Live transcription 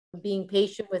being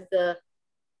patient with the,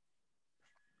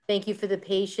 thank you for the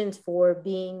patience for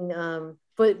being,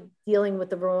 for dealing with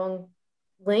the wrong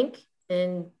link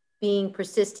and being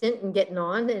persistent and getting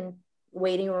on and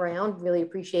waiting around. Really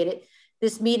appreciate it.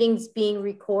 This meeting's being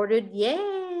recorded.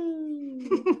 Yay!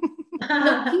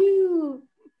 So cute.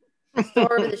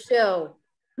 Star of the show.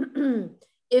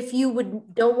 If you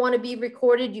don't want to be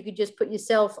recorded, you could just put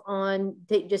yourself on,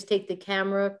 just take the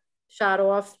camera shot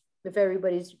off if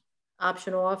everybody's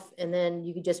option off, and then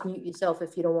you could just mute yourself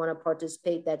if you don't want to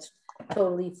participate. That's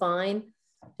totally fine.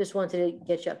 Just wanted to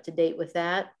get you up to date with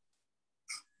that.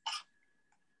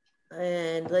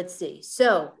 And let's see.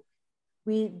 So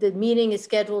the meeting is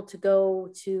scheduled to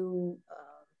go to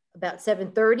about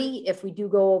 7:30. If we do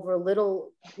go over a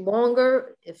little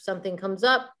longer, if something comes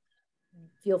up,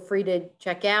 feel free to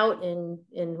check out, and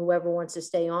whoever wants to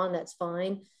stay on, that's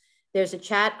fine. There's a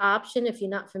chat option. If you're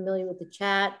not familiar with the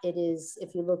chat, it is,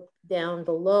 if you look down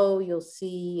below, you'll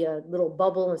see a little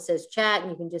bubble that says chat,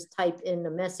 and you can just type in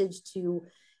a message to,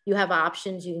 you have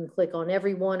options. You can click on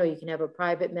everyone, or you can have a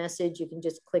private message. You can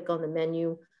just click on the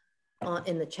menu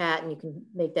in the chat, and you can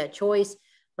make that choice.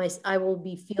 I will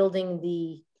be fielding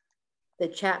the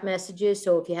chat messages.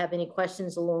 So if you have any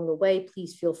questions along the way,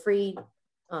 please feel free.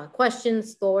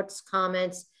 Questions, thoughts,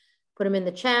 comments, put them in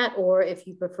the chat, or if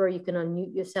you prefer, you can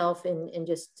unmute yourself and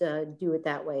just do it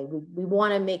that way. We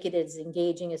want to make it as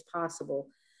engaging as possible.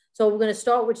 So we're going to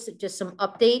start with just some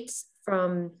updates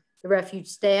from the Refuge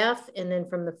staff and then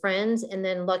from the friends. And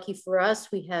then lucky for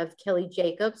us, we have Kelly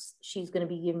Jacobs. She's going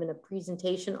to be giving a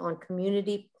presentation on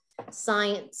community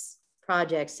science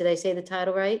projects. Did I say the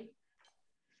title right?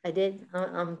 I did.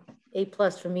 A+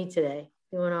 for me today.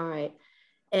 Doing all right.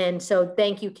 And so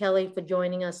thank you, Kelly, for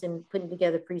joining us and putting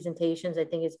together presentations. I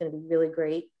think it's going to be really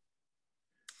great.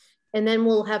 And then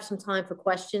we'll have some time for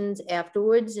questions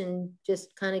afterwards and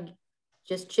just kind of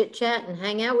just chit chat and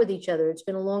hang out with each other. It's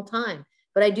been a long time,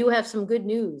 but I do have some good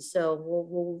news. So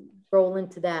we'll roll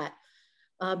into that.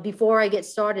 Before I get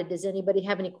started, does anybody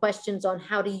have any questions on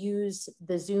how to use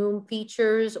the Zoom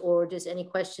features, or just any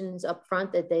questions up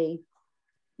front that they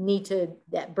need to,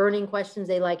 that burning questions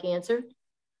they like answered?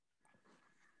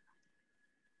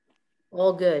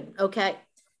 All good. Okay.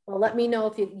 Well, let me know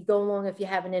if you go along, if you're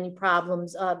having any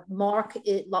problems. Mark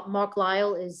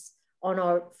Lyle is on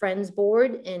our friends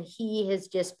board, and he has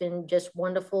just been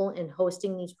wonderful in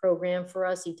hosting these programs for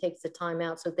us. He takes the time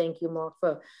out. So thank you, Mark,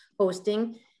 for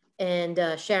hosting. And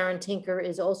Sharon Tinker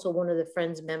is also one of the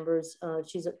friends members.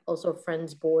 She's also a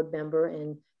friends board member.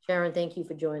 And Sharon, thank you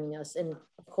for joining us. And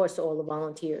of course, all the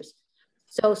volunteers.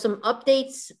 So some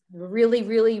updates, really,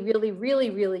 really, really, really,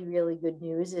 really, really good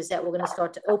news is that we're going to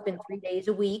start to open 3 days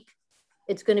a week.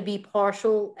 It's going to be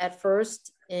partial at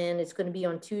first, and it's going to be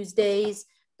on Tuesdays,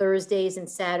 Thursdays, and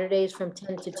Saturdays from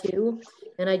 10 to 2.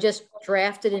 And I just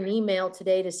drafted an email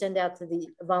today to send out to the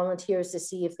volunteers to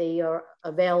see if they are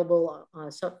available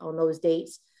on those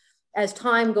dates. As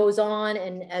time goes on,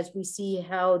 and as we see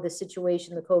how the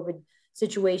situation, the COVID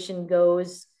situation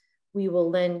goes, we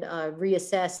will then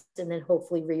reassess and then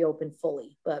hopefully reopen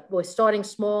fully. But we're starting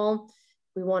small.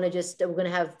 We want to we're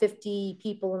going to have 50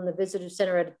 people in the visitor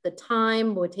center at the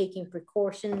time. We're taking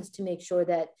precautions to make sure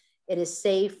that it is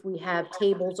safe. We have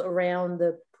tables around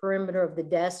the perimeter of the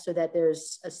desk so that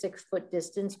there's a 6-foot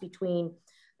distance between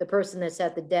the person that's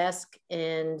at the desk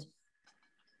and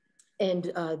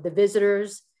the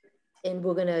visitors. And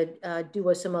we're going to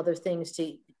do some other things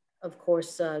to, of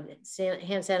course, hand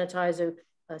sanitizer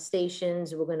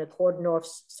stations. We're going to cordon off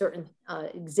certain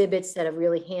exhibits that are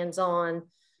really hands-on.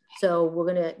 So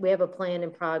we have a plan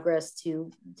in progress to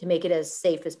make it as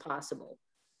safe as possible.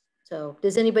 So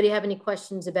does anybody have any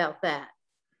questions about that?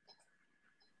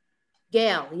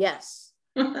 Gail, yes.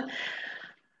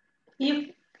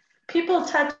 People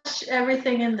touch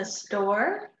everything in the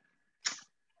store.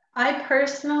 I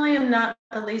personally am not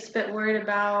the least bit worried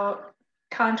about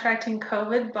contracting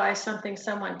COVID by something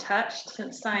someone touched,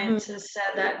 since science has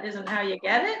said that isn't how you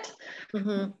get it.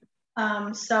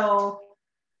 So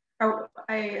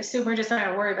I assume we're just not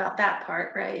gonna worry about that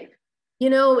part, right? You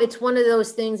know, it's one of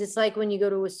those things. It's like when you go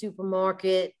to a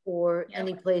supermarket or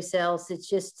any place else,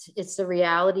 it's the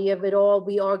reality of it all.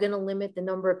 We are going to limit the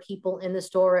number of people in the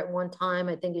store at one time.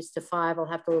 I think it's to 5. I'll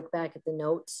have to look back at the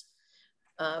notes.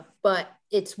 But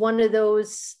it's one of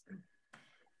those,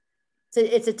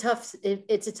 it's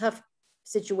a tough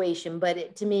situation,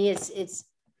 but to me, it's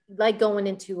like going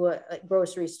into a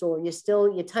grocery store.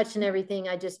 You're touching everything.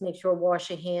 I just make sure wash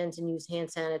your hands and use hand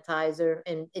sanitizer.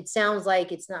 And it sounds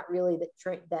like it's not really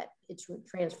that it's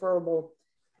transferable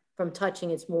from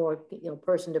touching. It's more,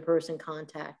 person to person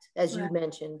contact, as you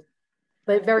mentioned.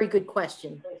 But very good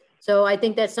question. So I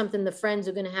think that's something the friends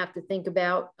are going to have to think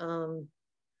about. And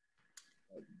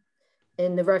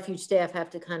the refuge staff have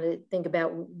to kind of think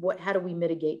about how do we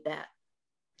mitigate that?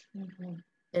 Mm-hmm.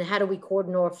 And how do we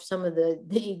cordon off some of the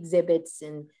exhibits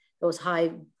and those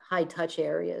high touch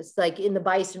areas? Like in the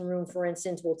bison room, for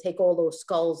instance, we'll take all those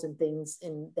skulls and things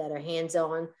and that are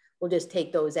hands-on, we'll just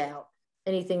take those out.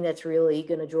 Anything that's really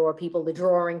going to draw people, the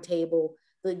drawing table,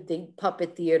 the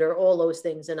puppet theater, all those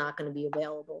things are not going to be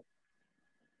available.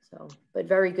 So, but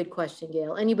very good question,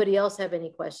 Gail. Anybody else have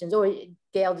any questions? Or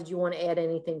Gail, did you want to add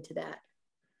anything to that?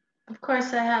 Of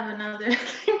course, I have another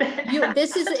thing.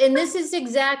 This is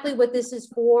exactly what this is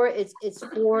for. It's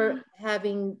for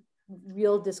having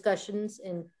real discussions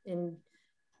and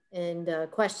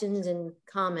questions and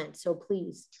comments. So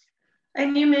please.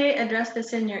 And you may address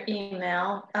this in your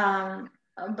email,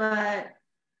 but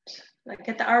like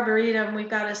at the Arboretum, we've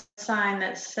got a sign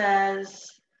that says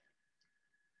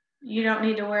you don't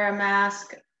need to wear a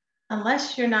mask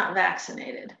unless you're not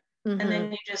vaccinated. Mm-hmm. And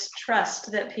then you just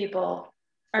trust that people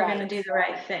are going to do the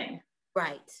right thing.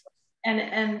 Right.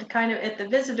 And kind of at the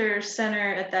visitor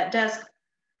center at that desk,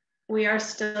 we are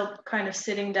still kind of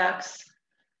sitting ducks.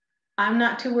 I'm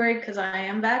not too worried because I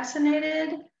am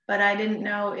vaccinated, but I didn't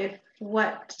know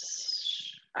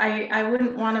I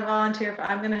wouldn't want to volunteer if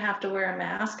I'm going to have to wear a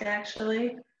mask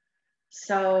actually.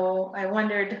 So I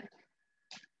wondered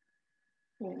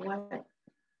what.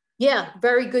 Yeah,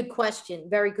 very good question.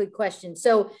 Very good question.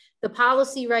 So the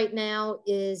policy right now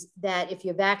is that if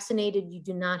you're vaccinated, you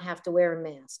do not have to wear a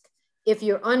mask. If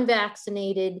you're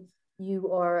unvaccinated,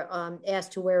 you are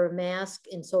asked to wear a mask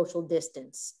and social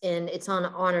distance. And it's on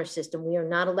an honor system. We are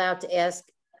not allowed to ask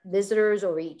visitors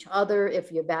or each other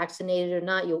if you're vaccinated or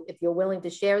not. If you're willing to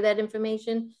share that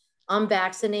information, I'm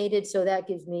vaccinated, so that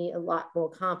gives me a lot more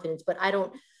confidence. But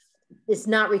it's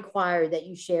not required that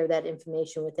you share that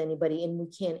information with anybody, and we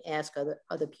can't ask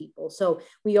other people. So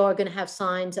we are going to have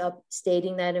signs up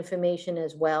stating that information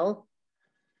as well.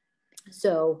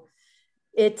 So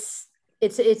it's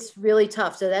really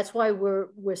tough. So that's why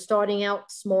we're starting out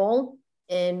small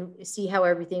and see how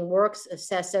everything works,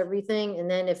 assess everything, and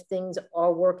then if things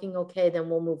are working okay, then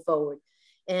we'll move forward.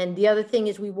 And the other thing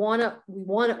is we want to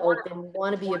open, we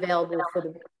want to be available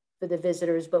for the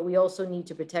visitors, but we also need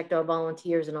to protect our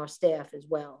volunteers and our staff as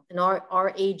well. And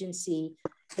our agency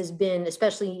has been,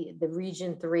 especially the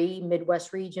Region 3,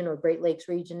 Midwest region or Great Lakes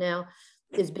region now,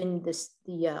 has been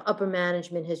the upper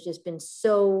management has just been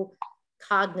so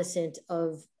cognizant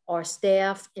of our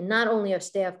staff, and not only our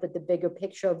staff, but the bigger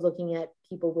picture of looking at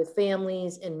people with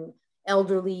families and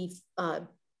elderly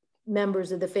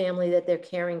members of the family that they're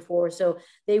caring for. So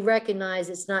they recognize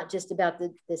it's not just about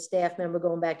the staff member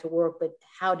going back to work, but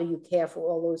how do you care for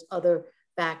all those other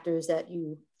factors that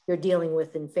you're dealing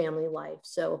with in family life.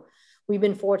 So we've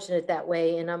been fortunate that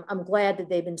way. And I'm glad that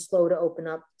they've been slow to open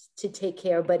up to take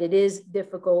care, but it is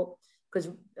difficult because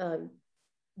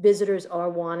visitors are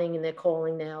wanting and they're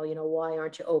calling now, why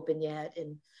aren't you open yet?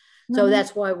 And so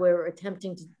that's why we're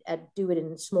attempting to do it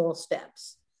in small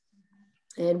steps.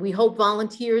 And we hope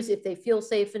volunteers, if they feel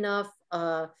safe enough,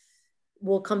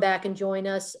 will come back and join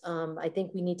us. I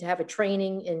think we need to have a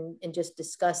training and just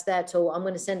discuss that. So I'm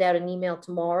going to send out an email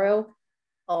tomorrow.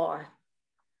 I'm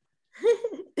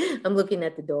looking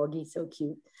at the dog. He's so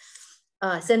cute.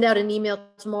 Send out an email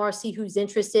tomorrow, see who's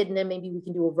interested, and then maybe we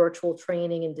can do a virtual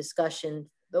training and discussion,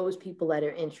 those people that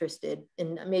are interested.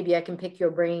 And maybe I can pick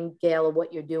your brain, Gail, of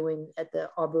what you're doing at the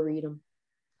Arboretum.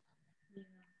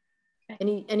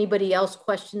 Anybody else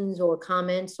questions or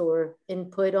comments or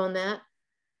input on that?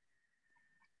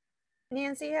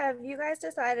 Nancy, have you guys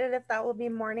decided if that will be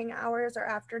morning hours or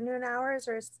afternoon hours,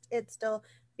 or is it still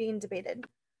being debated?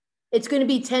 It's going to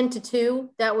be 10 to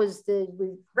 2. That was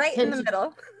right in the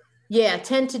middle. Yeah,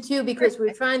 10 to 2, because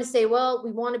we're trying to say, well,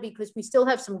 we want to be, because we still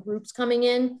have some groups coming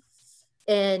in.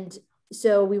 And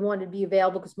so we want to be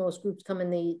available because most groups come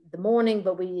in the morning,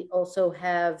 but we also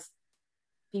have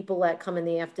people that come in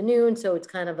the afternoon. So it's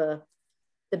kind of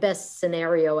the best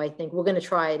scenario, I think. We're going to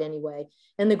try it anyway.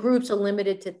 And the groups are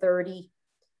limited to 30.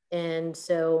 And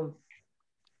so,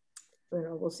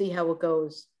 we'll see how it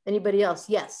goes. Anybody else?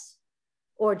 Yes.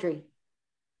 Audrey.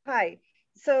 Hi.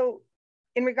 So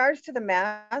in regards to the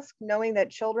mask, knowing that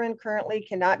children currently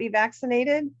cannot be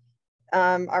vaccinated,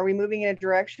 are we moving in a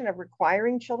direction of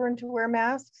requiring children to wear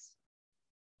masks?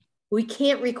 We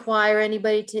can't require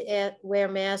anybody to wear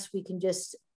masks. We can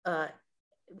just,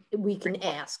 we can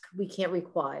ask. We can't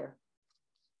require.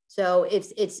 So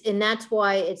and that's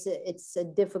why it's a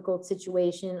difficult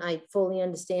situation. I fully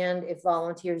understand if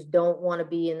volunteers don't want to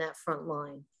be in that front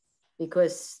line,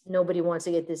 because nobody wants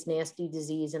to get this nasty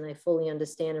disease, and I fully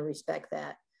understand and respect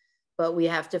that. but we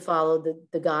have to follow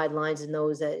the guidelines, and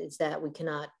those that it's that we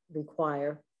cannot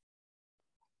require.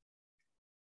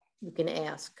 You can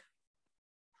ask.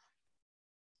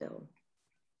 So,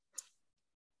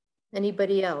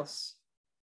 anybody else?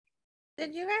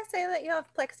 Did you guys say that you have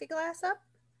plexiglass up?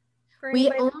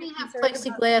 We only have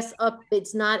plexiglass up.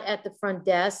 It's not at the front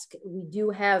desk. We do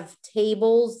have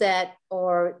tables that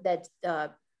are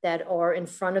in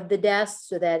front of the desk,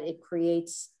 so that it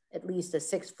creates at least a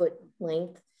 6-foot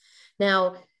length.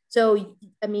 Now, so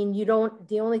I mean, you don't.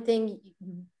 The only thing,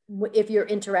 if you're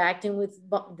interacting with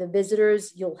the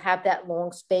visitors, you'll have that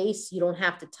long space. You don't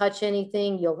have to touch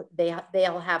anything.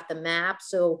 They'll have the map,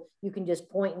 so you can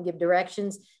just point and give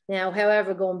directions. Now,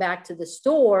 however, going back to the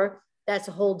store, that's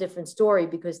a whole different story,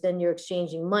 because then you're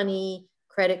exchanging money,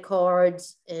 credit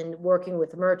cards, and working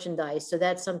with merchandise. So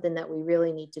that's something that we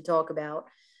really need to talk about,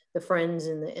 the friends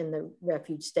and the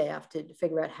Refuge staff, to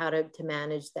figure out how to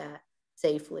manage that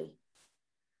safely.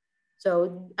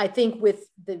 So I think with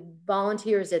the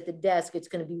volunteers at the desk, it's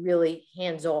going to be really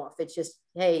hands off. It's just,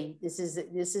 hey, this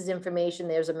is information.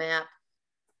 There's a map,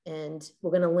 and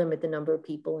we're going to limit the number of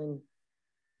people in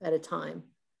at a time.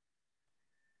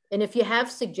 And if you have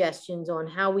suggestions on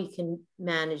how we can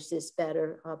manage this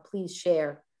better, please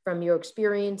share from your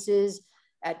experiences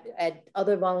at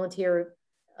other volunteer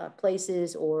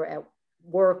places or at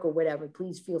work or whatever.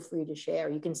 Please feel free to share.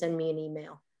 You can send me an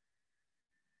email.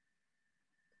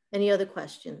 Any other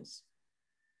questions?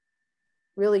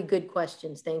 Really good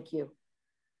questions. Thank you.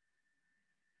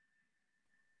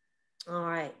 All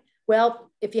right. Well,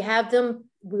 if you have them,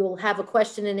 we will have a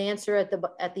question and answer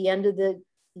at the end of the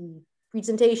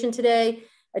presentation today.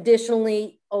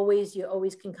 Additionally, you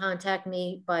always can contact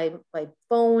me by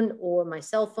phone or my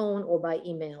cell phone or by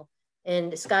email.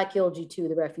 And Scott Gilgy too,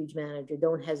 the Refuge manager.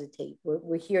 Don't hesitate.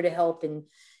 We're here to help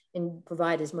and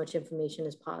provide as much information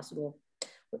as possible.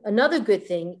 Another good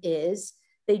thing is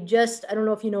I don't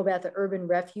know if you know about the Urban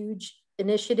Refuge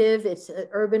initiative. It's an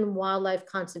urban wildlife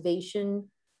conservation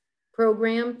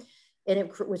program, and it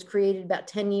was created about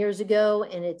 10 years ago.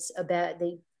 And it's about,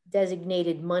 they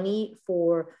designated money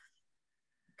for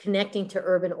connecting to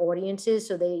urban audiences.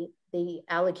 So they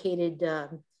allocated, I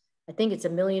think it's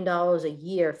 $1 million a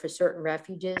year for certain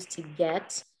refuges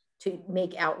to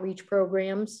make outreach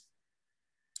programs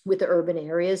with the urban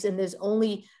areas. And there's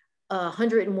only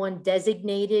 101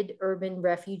 designated urban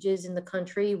refuges in the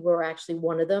country. We're actually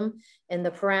one of them. And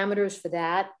the parameters for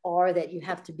that are that you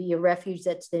have to be a refuge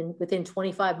that's within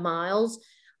 25 miles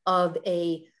of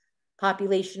a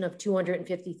population of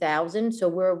 250,000. So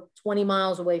we're 20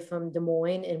 miles away from Des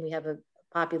Moines, and we have a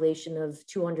population of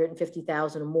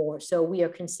 250,000 or more. So we are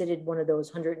considered one of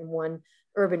those 101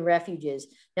 urban refuges.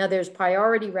 Now there's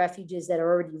priority refuges that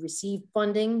already received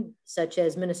funding, such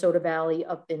as Minnesota Valley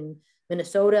up in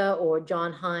Minnesota, or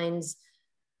John Hines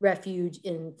Refuge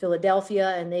in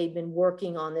Philadelphia, and they've been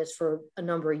working on this for a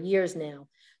number of years now.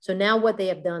 So now what they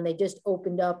have done, they just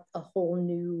opened up a whole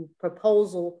new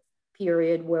proposal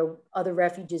period where other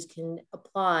refuges can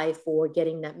apply for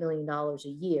getting that $1 million a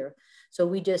year. So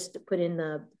we just put in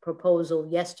the proposal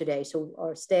yesterday. So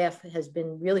our staff has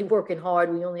been really working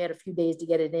hard. We only had a few days to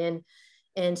get it in.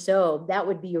 And so that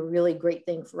would be a really great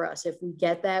thing for us. If we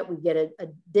get that, we get an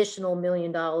additional $1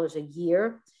 million a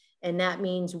year. And that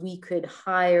means we could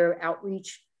hire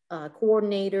outreach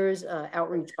coordinators,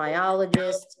 outreach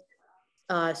biologists,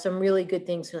 some really good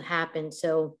things will happen.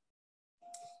 So,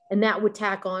 and that would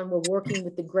tack on, we're working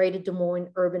with the Greater Des Moines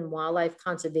Urban Wildlife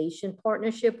Conservation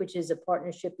Partnership, which is a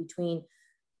partnership between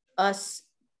us,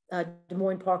 Des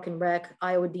Moines Park and Rec,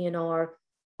 Iowa DNR,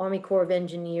 Army Corps of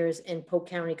Engineers, and Polk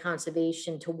County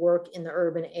Conservation to work in the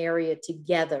urban area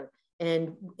together.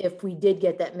 And if we did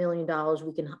get that $1 million,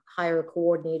 we can hire a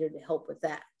coordinator to help with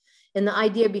that. And the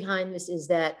idea behind this is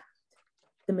that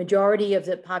the majority of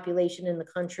the population in the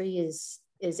country is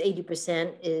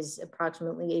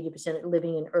approximately 80%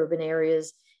 living in urban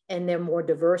areas, and they're more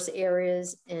diverse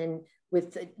areas and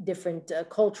with different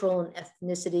cultural and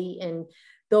ethnicity. And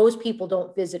those people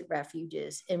don't visit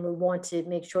refuges, and we want to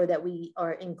make sure that we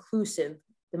are inclusive.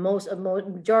 The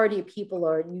majority of people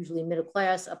are usually middle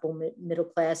class, upper middle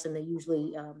class, and they're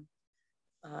usually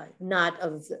not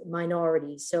of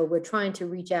minorities. So we're trying to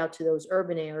reach out to those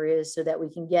urban areas so that we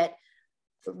can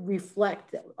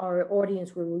our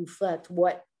audience will reflect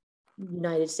what the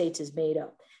United States is made of.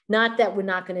 Not that we're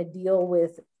not going to deal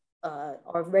with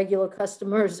our regular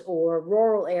customers or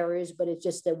rural areas, but it's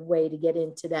just a way to get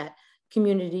into that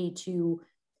community to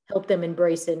help them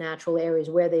embrace their natural areas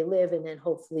where they live, and then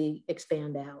hopefully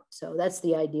expand out. So that's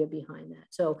the idea behind that.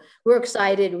 So we're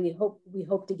excited. We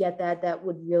hope to get that. That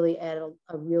would really add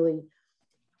a really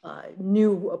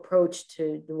new approach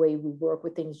to the way we work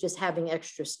with things. Just having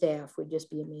extra staff would just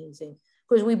be amazing.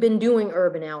 Because we've been doing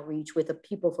urban outreach with the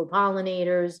people for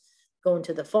pollinators, going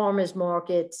to the farmers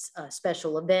markets,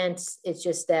 special events. It's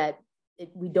just that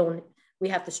we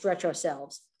have to stretch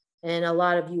ourselves. And a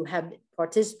lot of you have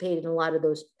participated in a lot of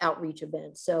those outreach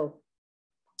events. So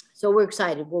we're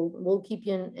excited. We'll keep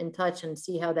you in touch and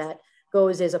see how that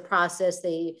goes. There's a process.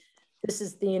 This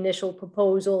is the initial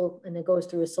proposal, and it goes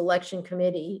through a selection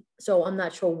committee. So I'm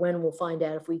not sure when we'll find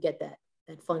out if we get that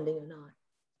funding or not.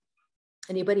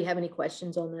 Anybody have any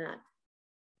questions on that?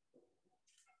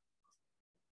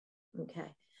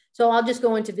 Okay. So I'll just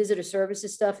go into visitor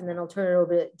services stuff, and then I'll turn it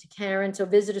over to Karen. So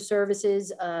visitor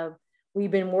services,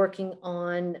 we've been working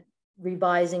on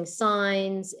revising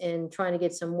signs and trying to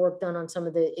get some work done on some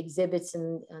of the exhibits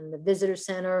in the visitor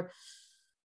center.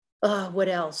 What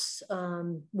else?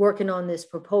 Working on this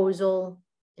proposal,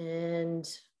 and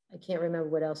I can't remember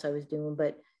what else I was doing,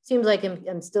 but seems like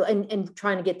I'm still and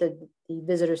trying to get the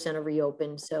visitor center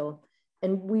reopened. So,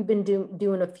 and we've been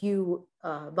doing a few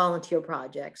volunteer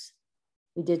projects.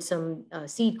 We did some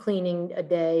seed cleaning a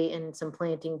day and some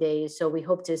planting days. So we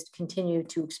hope to continue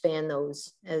to expand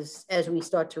those as we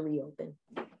start to reopen.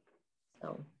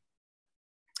 So,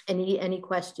 any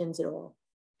questions at all?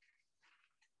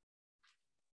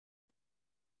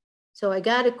 So I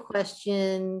got a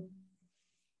question.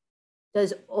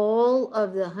 Does all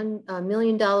of the $1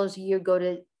 million a year go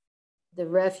to the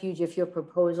refuge if your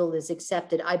proposal is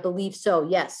accepted? I believe so,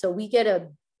 yes. So we get a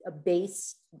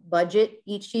base budget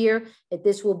each year. If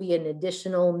this will be an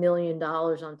additional $1 million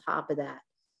on top of that.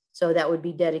 So that would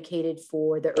be dedicated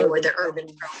for the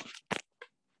urban.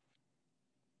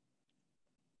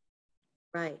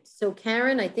 Right. So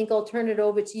Karen, I think I'll turn it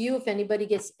over to you. If anybody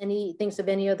thinks of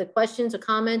any other questions or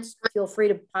comments, feel free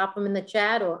to pop them in the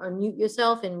chat or unmute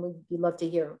yourself, and we'd love to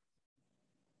hear them.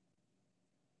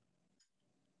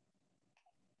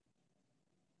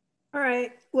 All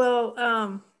right. Well,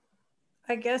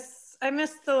 I guess I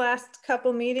missed the last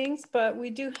couple meetings, but we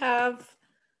do have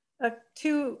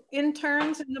 2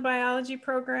 interns in the biology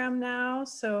program now.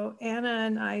 So Anna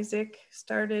and Isaac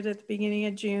started at the beginning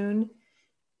of June.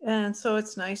 And so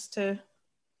it's nice to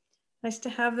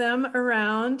have them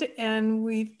around. And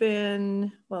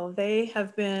they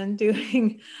have been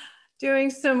doing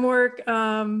some work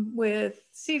with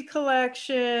seed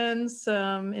collection,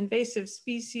 some invasive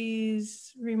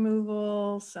species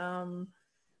removal, some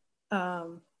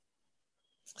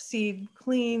seed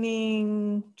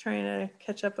cleaning, trying to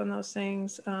catch up on those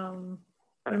things. I'm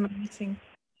missing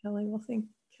Kelly, we'll think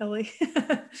Kelly.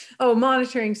 Oh,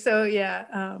 monitoring. So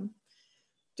yeah,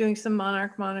 doing some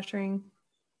monarch monitoring.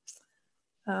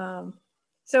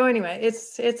 So anyway,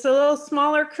 it's a little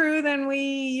smaller crew than we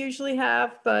usually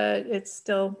have, but it's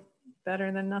still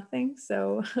better than nothing.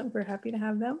 So we're happy to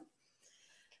have them.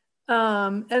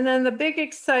 And then the big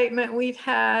excitement we've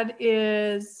had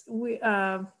is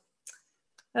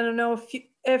I don't know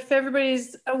if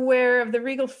everybody's aware of the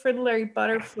Regal fritillary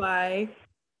butterfly.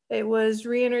 It was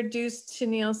reintroduced to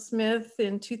Neal Smith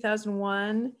in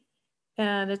 2001,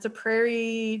 and it's a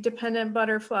prairie dependent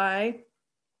butterfly.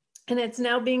 And it's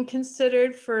now being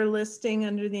considered for listing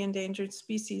under the Endangered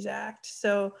Species Act.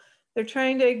 So they're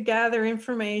trying to gather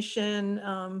information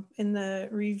in the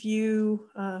review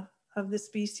of the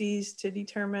species to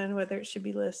determine whether it should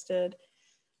be listed.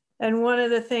 And one of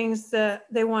the things that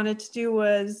they wanted to do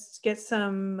was get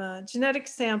some genetic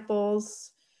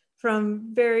samples from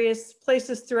various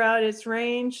places throughout its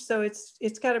range. So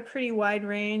it's got a pretty wide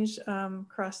range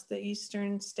across the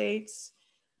eastern states.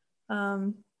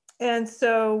 And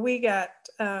so we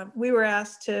were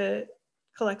asked to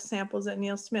collect samples at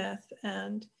Neal Smith.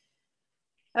 And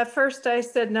at first I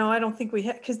said, no, I don't think we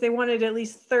have, because they wanted at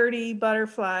least 30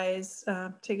 butterflies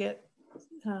to get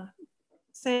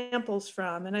samples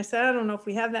from. And I said, I don't know if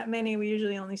we have that many. We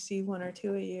usually only see 1 or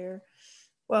 2 a year.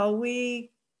 Well,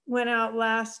 we went out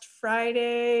last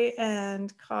Friday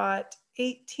and caught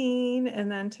 18. And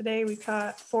then today we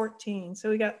caught 14. So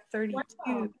we got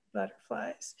 32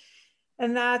 butterflies.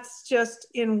 And that's just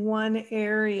in one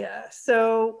area.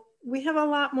 So we have a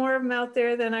lot more of them out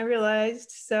there than I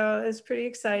realized. So it's pretty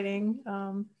exciting.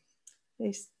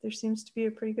 There seems to be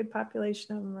a pretty good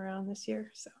population of them around this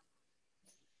year.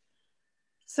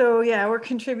 So yeah, we're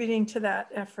contributing to that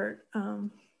effort.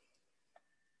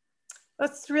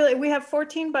 We have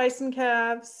 14 bison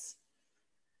calves.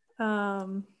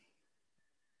 And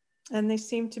they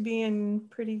seem to be in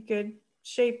pretty good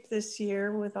shape this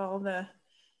year with all the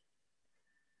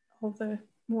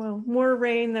more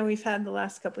rain than we've had the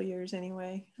last couple of years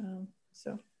anyway.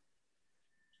 So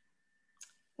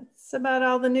That's about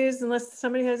all the news, unless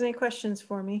somebody has any questions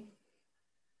for me.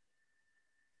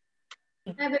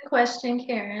 I have a question,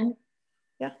 Karen.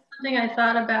 Yeah. Something I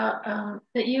thought about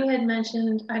that you had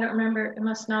mentioned, I don't remember, it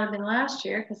must not have been last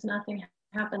year because nothing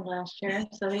happened last year.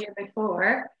 So the year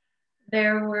before,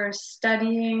 there were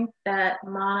studying that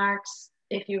monarchs,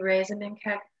 if you raise them in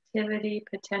captivity,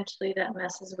 potentially that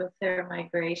messes with their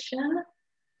migration.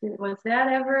 Was that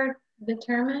ever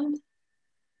determined?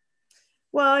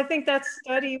 Well, I think that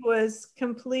study was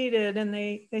completed and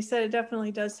they said it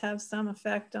definitely does have some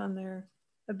effect on their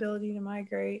ability to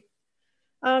migrate.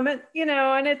 And, you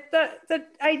know, and the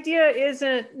idea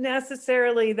isn't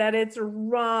necessarily that it's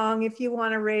wrong if you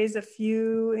want to raise a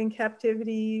few in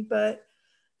captivity, but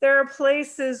there are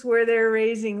places where they're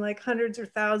raising like hundreds or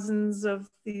thousands of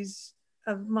these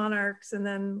of monarchs and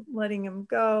then letting them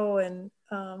go, and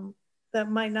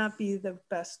that might not be the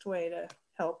best way to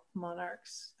help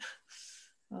monarchs.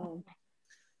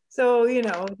 So, you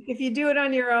know, if you do it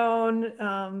on your own,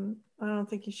 I don't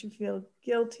think you should feel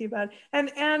guilty about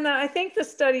it. And I think the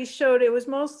study showed it was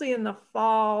mostly in the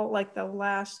fall, like the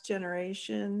last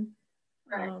generation,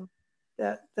 Right.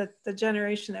 that the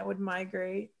generation that would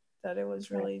migrate, that it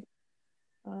was really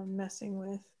messing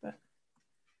with. But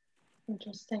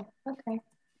Interesting. Okay.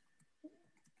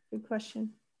 good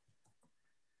question.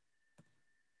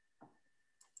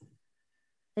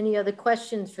 Any other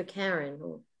questions for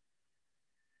Karen?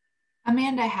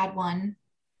 Amanda had one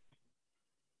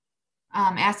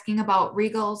asking about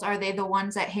Regals. Are they the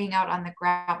ones that hang out on the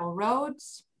gravel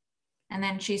roads? And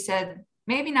then she said,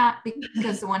 maybe not,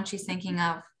 because the ones she's thinking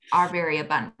of are very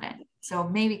abundant. So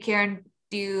maybe, Karen,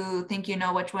 do you think you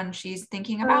know which one she's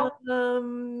thinking about?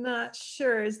 Not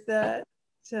sure. Is that,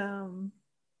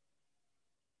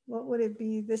 what would it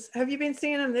be? This, have you been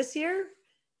seeing them this year?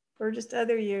 Or just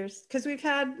other years? Because we've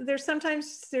had, there's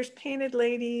painted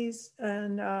ladies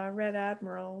and red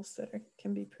admirals that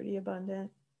can be pretty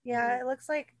abundant. Yeah, it looks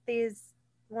like these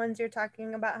ones you're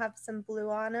talking about have some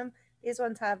blue on them. These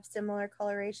ones have similar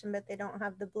coloration, but they don't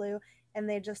have the blue, and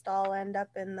they just all end up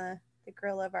in the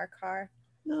grill of our car.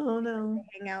 No.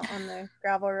 They hang out on the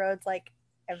gravel roads like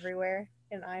everywhere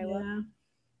in Iowa. Yeah.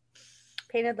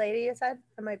 Painted lady, you said?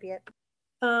 That might be it.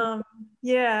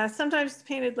 Yeah, sometimes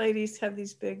painted ladies have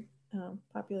these big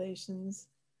populations.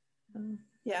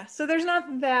 Yeah, so there's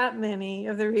not that many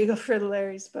of the regal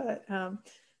fritillaries, but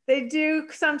they do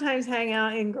sometimes hang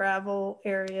out in gravel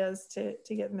areas to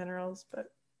get minerals,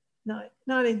 but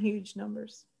not in huge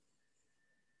numbers.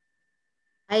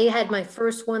 I had my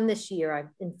first one this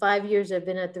year. In 5 years I've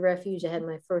been at the Refuge, I had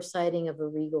my first sighting of a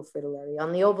regal fritillary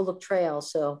on the Overlook Trail.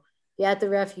 So if you're at the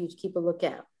Refuge, keep a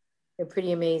lookout. They're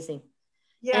pretty amazing.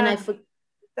 Yeah, and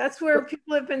that's where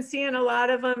people have been seeing a lot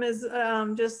of them, is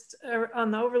just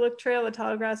on the Overlook Trail, the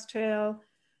Tallgrass Trail,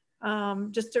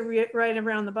 just right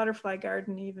around the Butterfly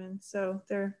Garden even. So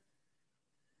they're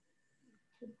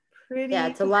pretty. Yeah,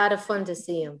 it's a lot of fun to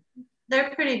see them.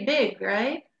 They're pretty big,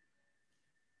 right?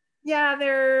 Yeah,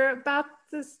 they're about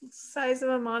the size of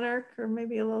a monarch, or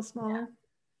maybe a little smaller.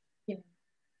 Yeah.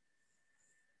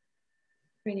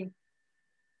 Pretty.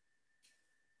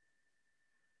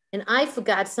 And I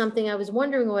forgot something. I was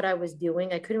wondering what I was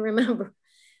doing. I couldn't remember.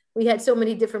 We had so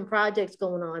many different projects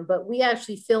going on, but we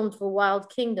actually filmed for Wild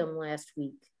Kingdom last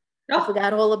week. I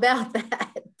forgot all about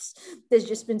that. There's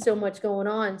just been so much going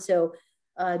on. So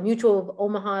Mutual of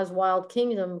Omaha's Wild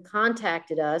Kingdom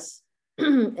contacted us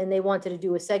and they wanted to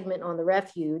do a segment on the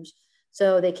Refuge.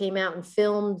 So they came out and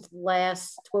filmed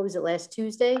last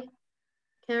Tuesday,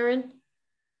 Karen?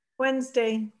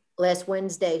 Wednesday. Last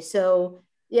Wednesday. So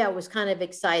yeah, it was kind of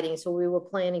exciting. So we were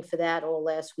planning for that all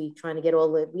last week, trying to get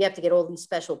we have to get all these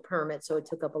special permits. So it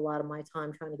took up a lot of my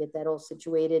time trying to get that all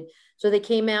situated. So they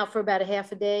came out for about a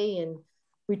half a day and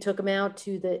we took them out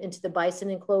into the bison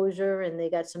enclosure, and they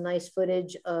got some nice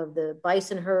footage of the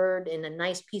bison herd in a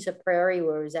nice piece of prairie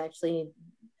where it was actually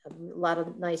a lot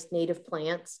of nice native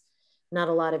plants, not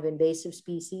a lot of invasive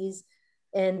species.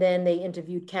 And then they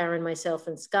interviewed Karen, myself,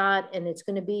 and Scott, and it's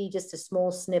going to be just a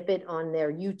small snippet on their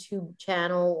YouTube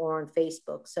channel or on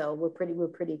Facebook. So we're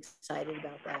pretty excited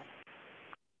about that.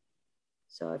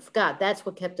 So I forgot, that's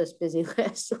what kept us busy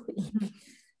last week.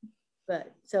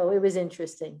 But so it was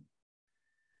interesting.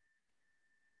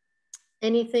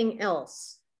 Anything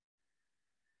else?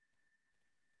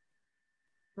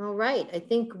 All right, I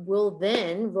think we'll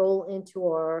then roll into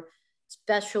our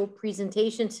special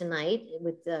presentation tonight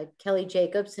with Kelly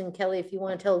Jacobs. And Kelly, if you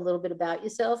want to tell a little bit about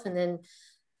yourself and then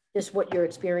just what your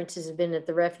experiences have been at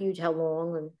the Refuge, how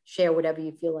long, and share whatever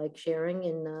you feel like sharing,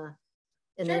 and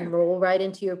Sure. Then roll right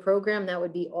into your program, that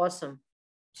would be awesome.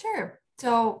 Sure.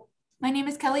 So my name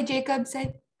is Kelly Jacobs.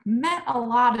 I met a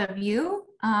lot of you.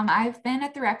 I've been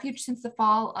at the Refuge since the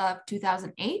fall of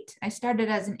 2008. I started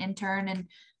as an intern,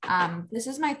 and this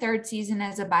is my 3rd season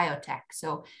as a biotech.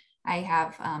 So I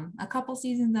have a couple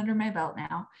seasons under my belt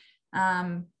now.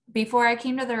 Before I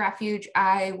came to the Refuge,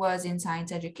 I was in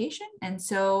science education. And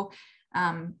so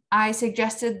I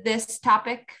suggested this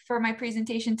topic for my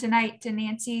presentation tonight to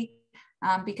Nancy,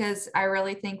 because I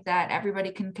really think that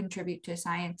everybody can contribute to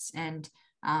science. And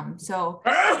so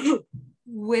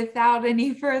without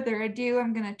any further ado,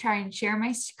 I'm going to try and share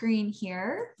my screen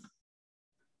here.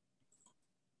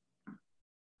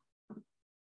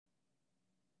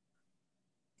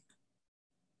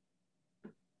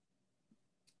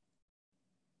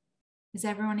 Is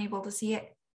everyone able to see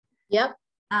it? Yep.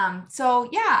 So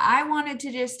yeah, I wanted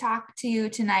to just talk to you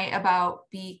tonight about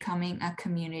becoming a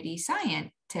community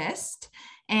scientist,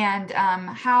 and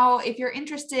how, if you're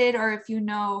interested, or if you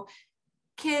know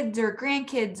kids or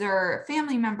grandkids or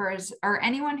family members or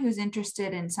anyone who's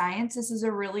interested in science, this is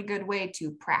a really good way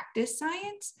to practice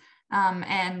science,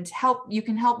 and you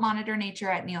can help monitor nature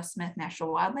at Neal Smith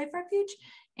National Wildlife Refuge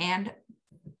and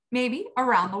maybe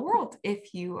around the world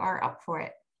if you are up for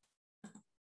it.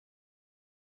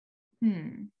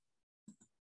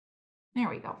 There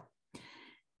we go.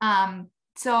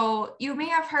 So you may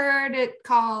have heard it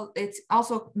called, it's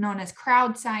also known as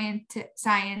crowd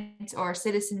science or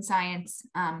citizen science.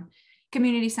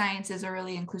 Community science is a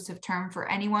really inclusive term for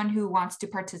anyone who wants to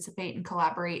participate and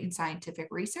collaborate in scientific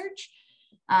research.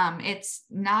 It's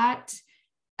not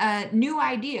a new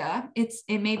idea.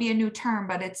 It may be a new term,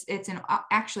 but it's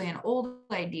actually an old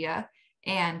idea.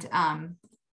 And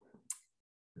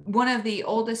one of the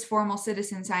oldest formal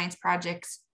citizen science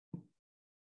projects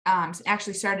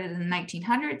actually started in the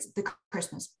 1900s, the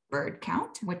Christmas bird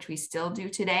count, which we still do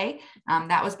today.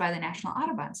 That was by the National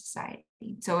Audubon Society.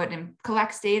 So it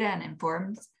collects data and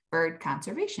informs bird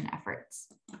conservation efforts.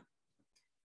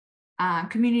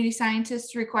 Community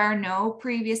scientists require no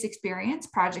previous experience.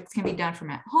 Projects can be done from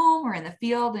at home or in the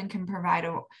field and can provide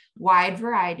a wide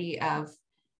variety of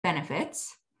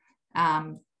benefits.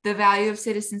 The value of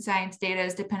citizen science data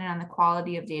is dependent on the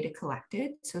quality of data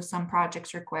collected. So some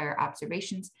projects require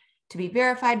observations to be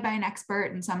verified by an expert,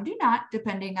 and some do not,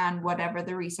 depending on whatever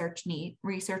the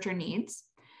researcher needs.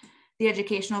 The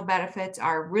educational benefits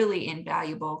are really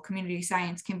invaluable. Community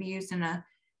science can be used in a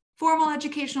formal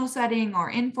educational setting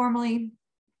or informally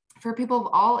for people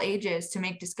of all ages to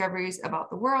make discoveries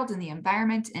about the world and the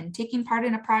environment. And taking part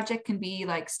in a project can be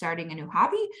like starting a new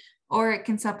hobby, or it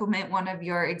can supplement one of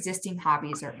your existing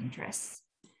hobbies or interests.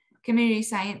 Community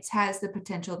science has the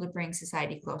potential to bring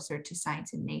society closer to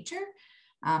science and nature,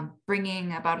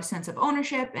 bringing about a sense of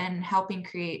ownership and helping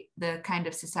create the kind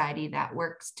of society that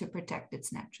works to protect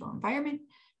its natural environment.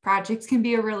 Projects can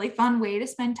be a really fun way to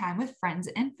spend time with friends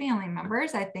and family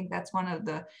members. I think that's one of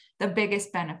the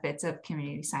biggest benefits of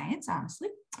community science, honestly.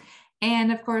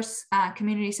 And of course,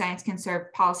 community science can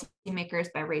serve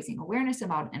policymakers by raising awareness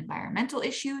about environmental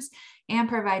issues and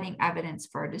providing evidence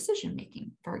for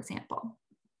decision-making, for example.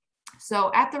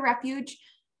 So at the Refuge,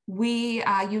 we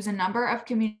use a number of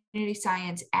community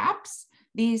science apps.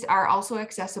 These are also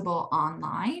accessible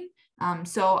online.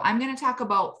 So I'm going to talk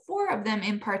about 4 of them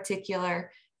in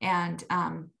particular. And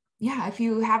yeah, if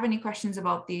you have any questions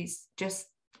about these, just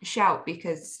shout,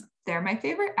 because they're my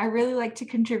favorite. I really like to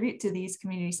contribute to these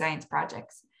community science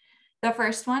projects. The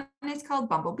first one is called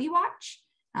Bumblebee Watch.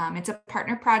 It's a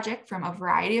partner project from a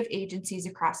variety of agencies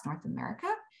across North America.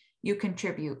 You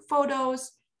contribute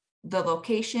photos, the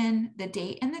location, the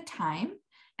date, and the time,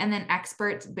 and then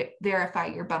experts verify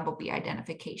your bumblebee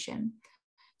identification.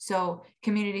 So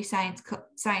community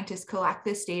scientists collect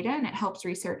this data, and it helps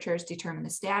researchers determine the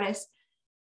status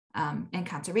and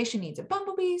conservation needs of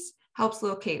bumblebees, helps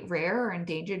locate rare or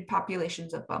endangered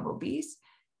populations of bumblebees,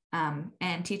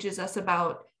 and teaches us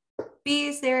about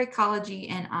bees, their ecology,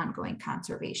 and ongoing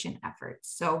conservation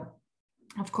efforts. So,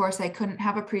 of course, I couldn't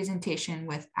have a presentation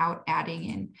without adding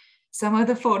in some of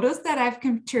the photos that I've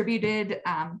contributed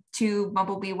to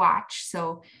Bumblebee Watch.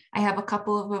 So I have a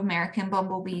couple of American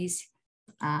bumblebees.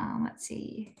 Let's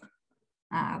see.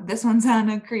 This one's on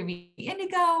a creamy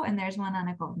indigo, and there's one on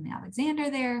a golden Alexander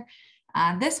there.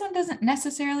 This one doesn't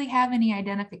necessarily have any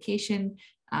identification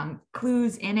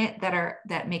clues in it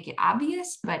that make it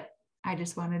obvious, but I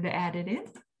just wanted to add it in.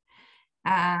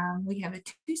 We have a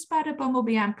 2-spotted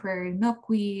bumblebee on prairie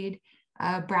milkweed,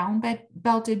 a brown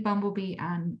belted bumblebee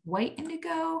on white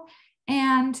indigo,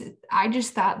 and I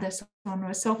just thought this one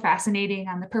was so fascinating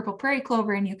on the purple prairie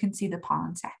clover, and you can see the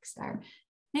pollen sacs are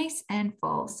nice and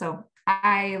full. So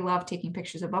I love taking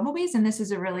pictures of bumblebees, and this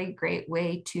is a really great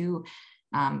way to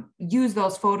use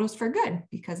those photos for good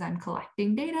because I'm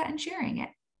collecting data and sharing it.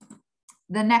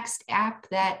 The next app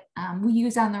that we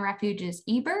use on the Refuge is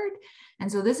eBird.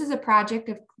 And so this is a project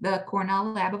of the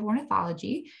Cornell Lab of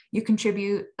Ornithology. You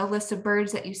contribute a list of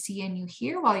birds that you see and you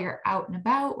hear while you're out and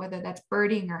about, whether that's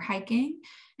birding or hiking,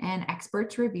 and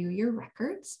experts review your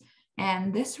records.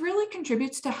 And this really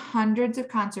contributes to hundreds of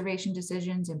conservation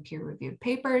decisions and peer-reviewed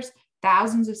papers,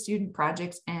 thousands of student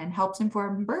projects, and helps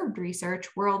inform bird research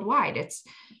worldwide. It's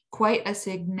quite a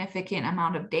significant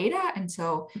amount of data. And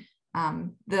so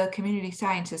the community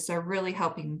scientists are really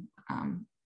helping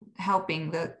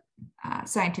the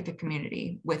scientific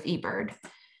community with eBird.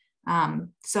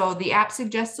 So the app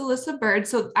suggests a list of birds.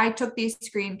 So I took these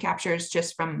screen captures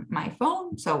just from my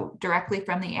phone, so directly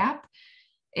from the app.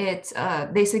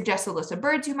 They suggest a list of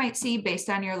birds you might see based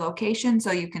on your location.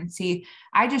 So you can see,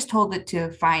 I just told it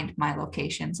to find my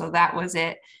location. So that was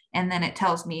it. And then it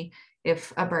tells me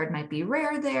if a bird might be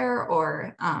rare there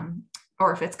or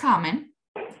if it's common.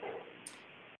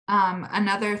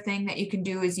 Another thing that you can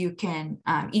do is you can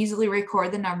easily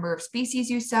record the number of species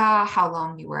you saw, how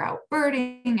long you were out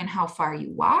birding, and how far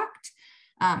you walked.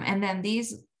 And then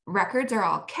these records are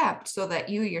all kept so that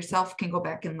you yourself can go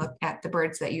back and look at the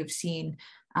birds that you've seen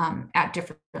at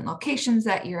different locations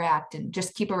that you're at, and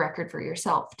just keep a record for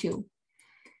yourself too.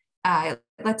 It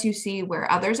lets you see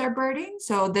where others are birding.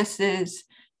 So this is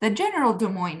the general Des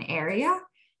Moines area.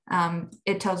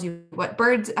 It tells you what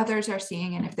birds others are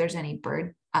seeing and if there's any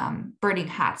birding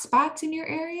hotspots in your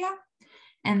area.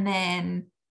 And then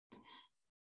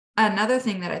another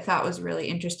thing that I thought was really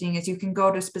interesting is you can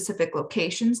go to specific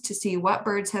locations to see what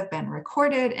birds have been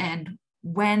recorded and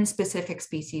when specific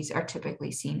species are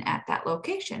typically seen at that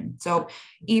location. So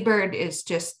eBird is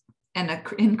just an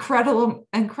incredible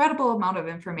amount of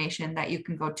information that you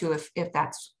can go to if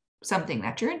that's something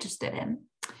that you're interested in.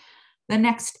 The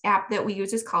next app that we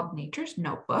use is called Nature's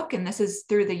Notebook, and this is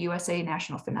through the USA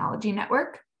National Phenology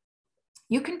Network.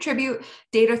 You contribute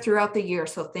data throughout the year,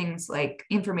 so things like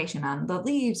information on the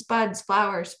leaves, buds,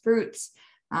 flowers, fruits.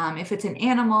 If it's an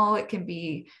animal, it can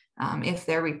be if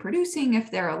they're reproducing, if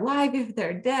they're alive, if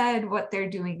they're dead, what they're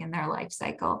doing in their life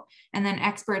cycle. And then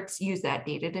experts use that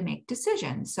data to make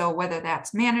decisions. So whether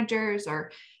that's managers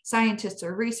or scientists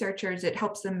or researchers, it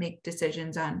helps them make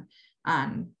decisions on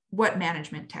what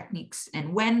management techniques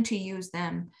and when to use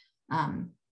them.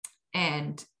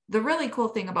 And the really cool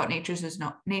thing about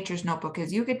Nature's Notebook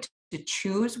is you get to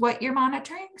choose what you're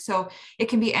monitoring. So it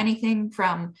can be anything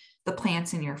from the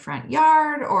plants in your front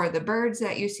yard or the birds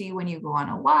that you see when you go on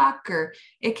a walk, or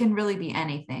it can really be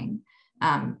anything.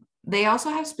 They also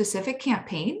have specific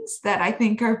campaigns that I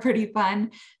think are pretty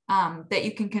fun that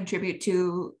you can contribute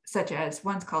to, such as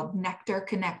one's called Nectar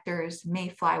Connectors,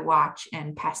 Mayfly Watch,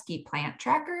 and Pesky Plant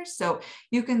Trackers. So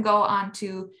you can go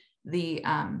onto the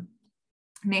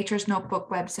Nature's Notebook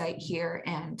website here,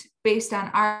 and based on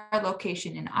our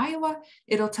location in Iowa,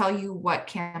 it'll tell you what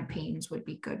campaigns would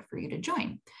be good for you to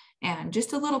join. And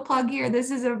just a little plug here,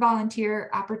 this is a volunteer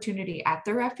opportunity at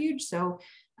the Refuge. So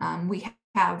we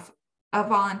have a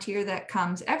volunteer that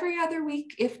comes every other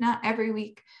week, if not every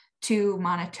week, to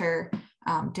monitor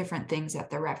different things at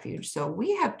the Refuge. So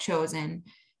we have chosen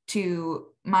to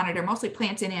monitor mostly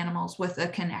plants and animals with a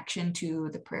connection to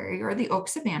the prairie or the oak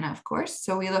savanna, of course.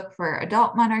 So we look for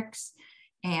adult monarchs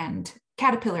and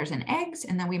caterpillars and eggs,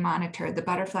 and then we monitor the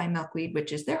butterfly milkweed,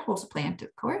 which is their host plant,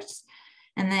 of course,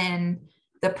 and then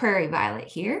the prairie violet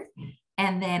here.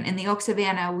 And then in the oak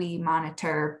savanna, we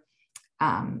monitor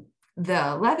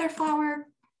the leather flower,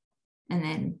 and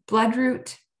then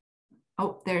bloodroot.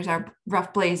 Oh, there's our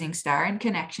rough blazing star in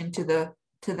connection to the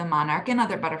monarch, and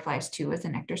other butterflies too as a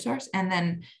nectar source. And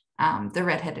then the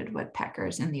red-headed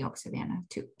woodpeckers in the oak savanna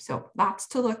too. So lots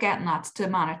to look at and lots to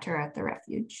monitor at the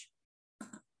Refuge.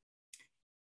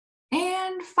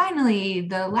 And finally,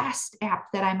 the last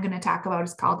app that I'm going to talk about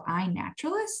is called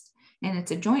iNaturalist, and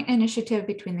it's a joint initiative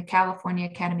between the California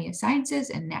Academy of Sciences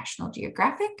and National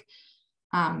Geographic.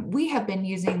 We have been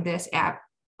using this app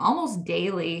almost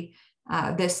daily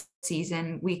this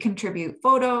season. We contribute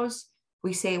photos,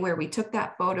 we say where we took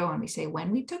that photo, and we say when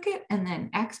we took it, and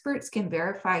then experts can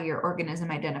verify your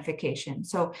organism identification.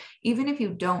 So even if you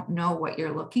don't know what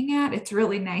you're looking at, it's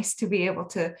really nice to be able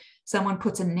to, someone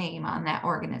puts a name on that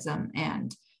organism,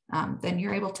 and then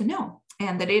you're able to know.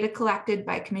 And the data collected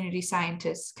by community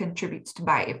scientists contributes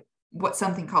to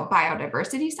something called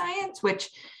biodiversity science,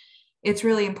 which it's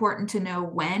really important to know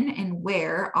when and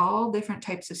where all different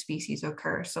types of species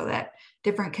occur so that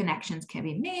different connections can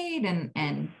be made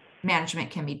and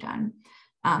management can be done.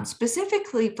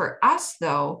 Specifically for us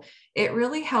though, it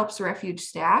really helps Refuge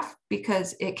staff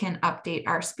because it can update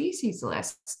our species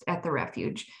list at the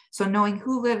Refuge. So knowing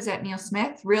who lives at Neal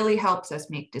Smith really helps us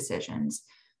make decisions.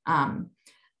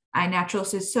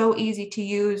 iNaturalist is so easy to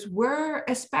use. We're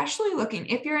especially looking,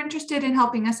 if you're interested in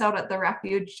helping us out at the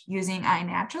Refuge using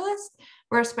iNaturalist,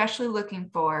 we're especially looking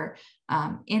for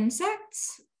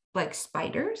insects like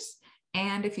spiders,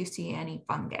 and if you see any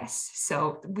fungus.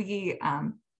 So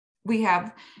we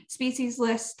have species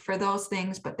list for those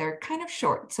things, but they're kind of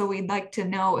short. So we'd like to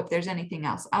know if there's anything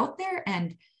else out there,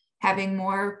 and having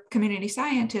more community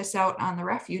scientists out on the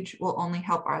Refuge will only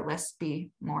help our list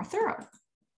be more thorough.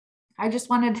 I just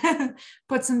wanted to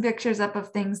put some pictures up of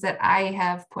things that I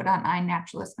have put on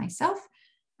iNaturalist myself.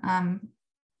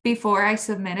 Before I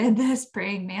submitted this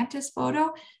praying mantis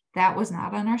photo, that was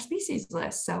not on our species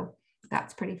list. So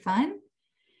that's pretty fun.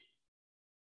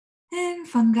 And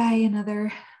fungi and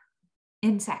other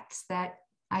insects that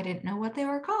I didn't know what they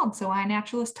were called. So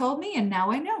iNaturalist told me, and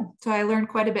now I know. So I learned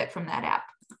quite a bit from that app.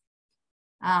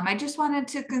 I just wanted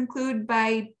to conclude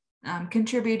by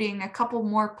contributing a couple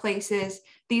more places.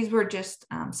 These were just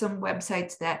some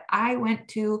websites that I went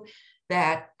to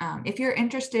that if you're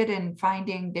interested in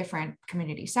finding different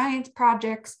community science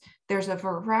projects, there's a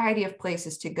variety of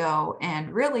places to go.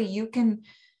 And really you can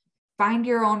find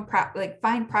your own,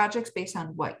 find projects based on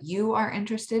what you are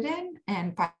interested in,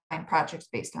 and find projects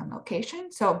based on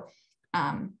location. So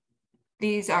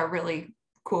these are really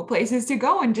cool places to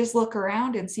go and just look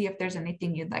around and see if there's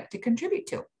anything you'd like to contribute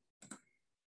to.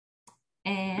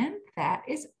 And that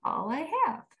is all I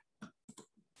have.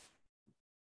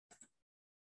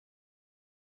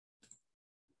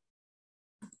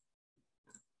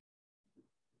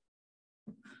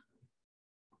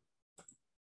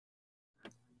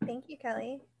 Thank you,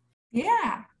 Kelly.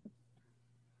 Yeah.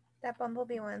 That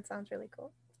bumblebee one sounds really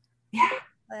cool. Yeah.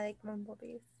 I like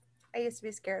bumblebees. I used to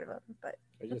be scared of them, but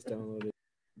I just downloaded.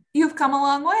 You've come a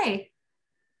long way.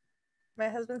 my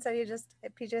husband said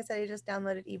PJ said he just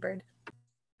downloaded eBird.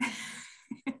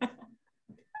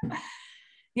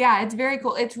 Yeah, it's very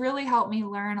cool. It's really helped me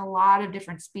learn a lot of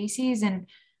different species. And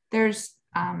there's,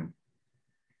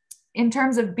 in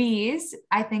terms of bees,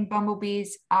 I think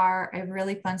bumblebees are a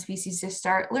really fun species to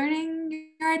start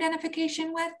learning your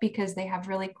identification with, because they have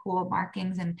really cool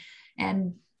markings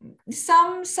and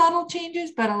some subtle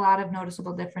changes, but a lot of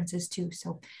noticeable differences too.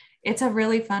 So it's a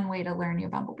really fun way to learn your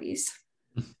bumblebees.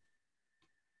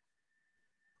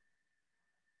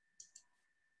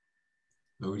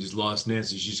 Oh, we just lost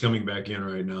Nancy. She's coming back in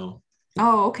right now.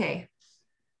 Oh, okay.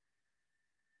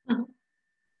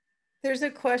 There's a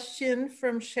question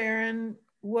from Sharon.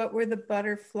 What were the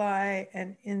butterfly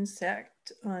and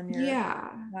insect on your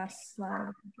last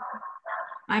slide?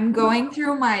 I'm going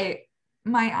through my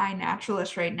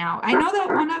iNaturalist right now. I know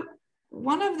that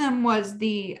one of them was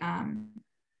the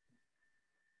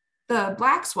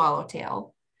black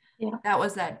swallowtail. Yeah. That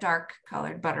was that dark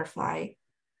colored butterfly.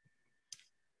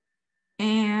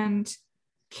 And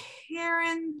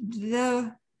Karen,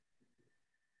 the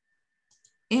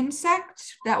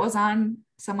insect that was on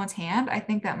someone's hand, I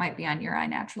think that might be on your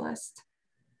iNaturalist.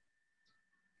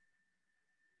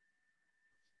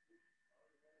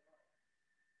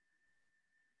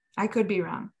 I could be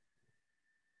wrong.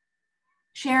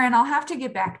 Sharon, I'll have to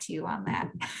get back to you on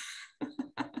that.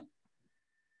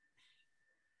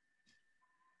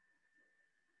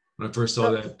 When I first saw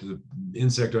that the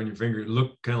insect on your finger, it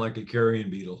looked kind of like a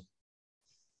carrion beetle.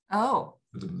 Oh.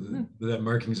 With that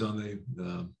markings on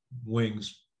the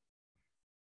wings.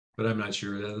 But I'm not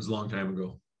sure. That was a long time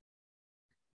ago.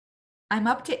 I'm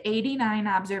up to 89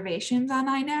 observations on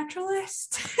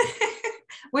iNaturalist,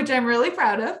 which I'm really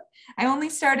proud of. I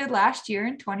only started last year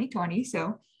in 2020.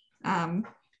 So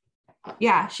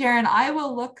yeah, Sharon, I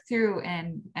will look through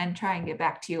and try and get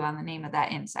back to you on the name of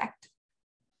that insect.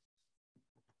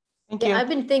 Thank you. I've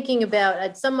been thinking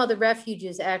about some other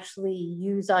refuges actually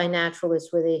use iNaturalist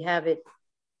where they have it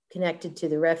connected to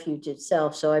the refuge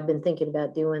itself. So I've been thinking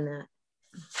about doing that.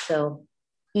 So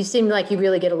you seem like you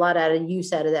really get a lot out of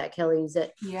use out of that, Kelly. Is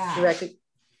that correct?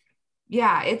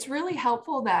 Yeah, it's really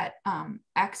helpful that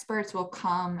experts will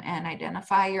come and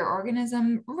identify your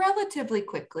organism relatively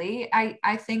quickly.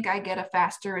 I think I get a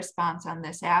faster response on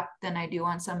this app than I do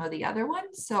on some of the other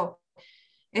ones. So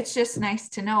it's just nice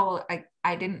to know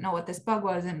I didn't know what this bug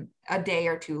was, and a day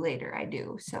or two later I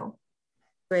do. So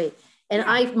great. And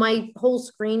yeah. My whole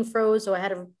screen froze, so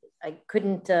I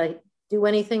couldn't do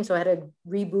anything, so I had to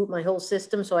reboot my whole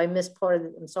system. So I missed part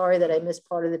of I'm sorry that I missed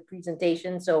part of the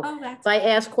presentation. So if I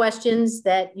ask questions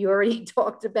that you already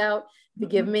talked about,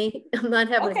 forgive me. I'm not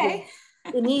having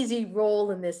an easy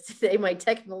role in this today. My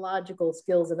technological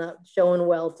skills are not showing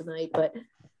well tonight, but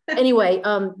Anyway,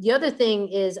 the other thing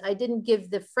is I didn't give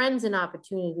the friends an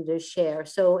opportunity to share.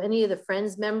 So any of the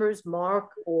friends members,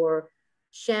 Mark or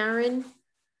Sharon,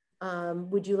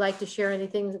 would you like to share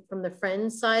anything from the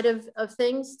friends side of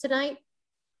things tonight?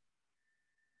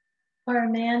 Or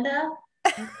Amanda?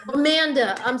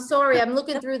 Amanda, I'm sorry, I'm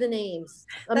looking through the names.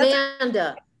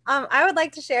 Amanda. I would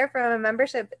like to share from a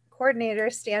membership coordinator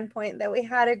standpoint that we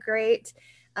had a great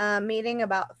meeting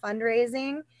about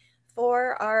fundraising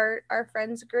for our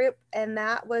friends group, and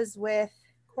that was with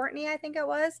Courtney, I think it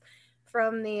was,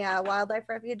 from the Wildlife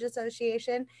Refuge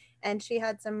Association, and she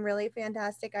had some really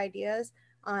fantastic ideas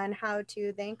on how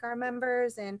to thank our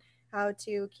members and how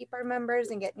to keep our members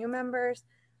and get new members.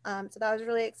 So that was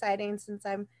really exciting since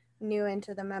I'm new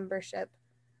into the membership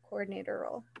coordinator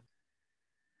role.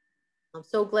 I'm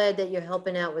so glad that you're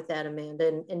helping out with that,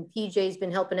 Amanda. And PJ's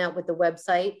been helping out with the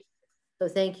website. So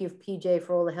thank you, PJ,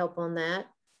 for all the help on that.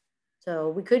 So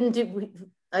we couldn't do,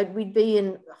 we'd be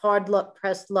in hard luck,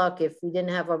 pressed luck if we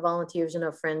didn't have our volunteers in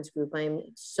our friends group. I am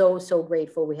so, so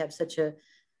grateful. We have such a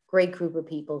great group of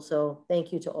people. So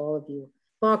thank you to all of you.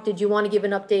 Mark, did you want to give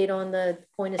an update on the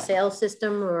point of sale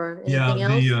system or anything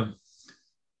else?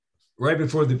 Right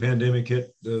before the pandemic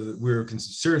hit, we were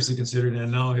seriously considered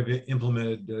and now have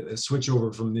implemented a switch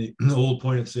over from the old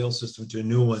point of sale system to a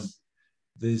new one.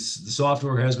 The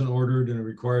software has been ordered and it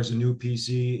requires a new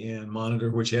PC and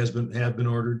monitor, which have been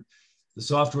ordered. The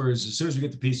software is, as soon as we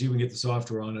get the PC, we get the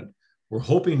software on it. We're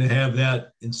hoping to have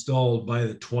that installed by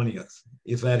the 20th.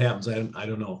 If that happens, I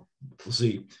don't know. We'll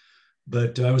see.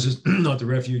 But I was just at the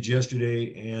Refuge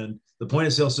yesterday, and the point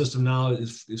of sale system now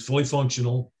is fully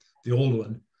functional, the old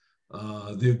one.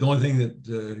 The only thing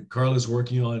that Carla is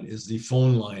working on is the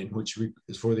phone line, which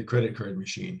is for the credit card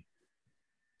machine.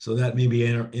 So that may be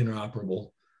interoperable,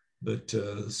 but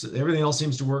everything else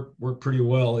seems to work pretty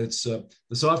well. It's the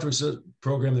software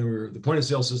program that the point of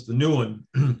sale system, the new one,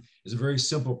 is a very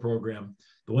simple program.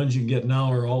 The ones you can get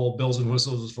now are all bells and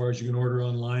whistles as far as you can order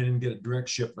online and get direct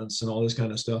shipments and all this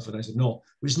kind of stuff. And I said, no,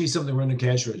 we just need something to run the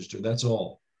cash register. That's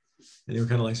all. And they were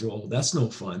kind of like, well, that's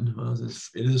no fun. Well, it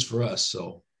is for us.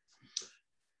 So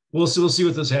we'll see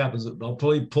what this happens. I'll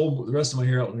probably pull the rest of my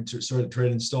hair out and try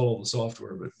to install the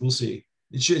software, but we'll see.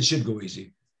 It should go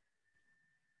easy.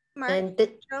 Mark,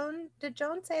 did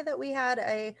Joan say that we had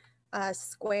a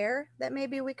Square that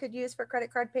maybe we could use for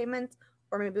credit card payments,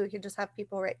 or maybe we could just have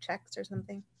people write checks or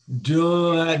something?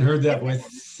 I hadn't heard that one. I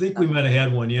think we might have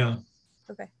had one. Yeah.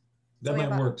 Okay. That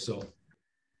might work. So.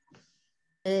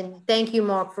 And thank you,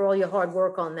 Mark, for all your hard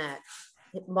work on that.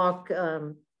 Mark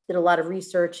did a lot of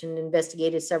research and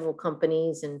investigated several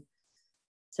companies, and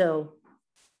so.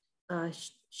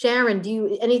 Sharon,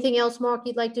 anything else, Mark,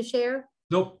 you'd like to share?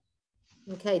 Nope.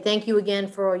 Okay, thank you again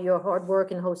for your hard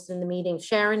work in hosting the meeting.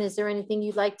 Sharon, is there anything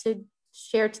you'd like to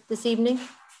share this evening?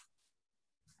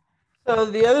 So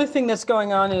the other thing that's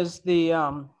going on is the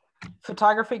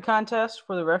photography contest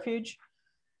for the Refuge.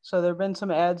 So there have been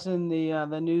some ads in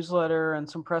the newsletter and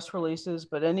some press releases,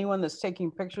 but anyone that's taking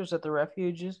pictures at the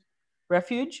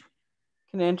Refuge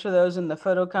can enter those in the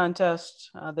photo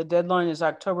contest. The deadline is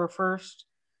October 1st.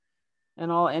 And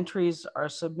all entries are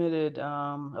submitted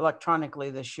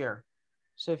electronically this year.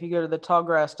 So if you go to the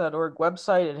tallgrass.org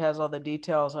website, it has all the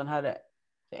details on how to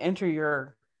enter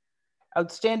your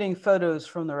outstanding photos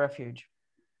from the Refuge.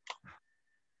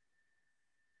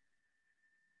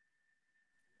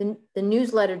 The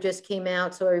newsletter just came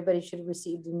out, so everybody should have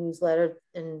received the newsletter.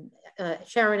 And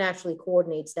Sharon actually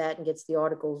coordinates that and gets the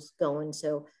articles going.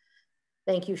 So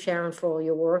thank you, Sharon, for all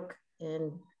your work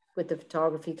and with the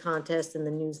photography contest and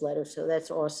the newsletter. So that's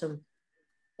awesome.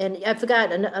 And I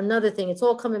forgot another thing. It's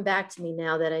all coming back to me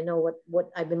now that I know what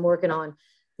I've been working on.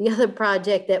 The other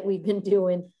project that we've been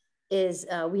doing is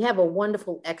we have a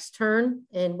wonderful extern,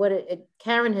 and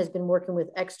Karen has been working with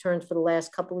externs for the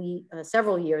last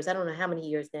several years. I don't know how many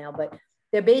years now, but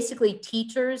they're basically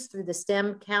teachers through the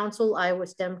STEM Council, Iowa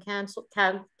STEM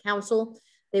Council.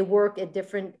 They work at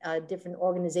different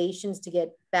organizations to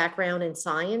get background in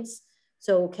science.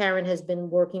 So Karen has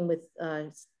been working with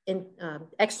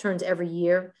externs every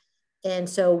year. And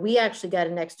so we actually got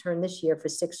an extern this year for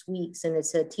 6 weeks, and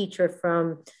it's a teacher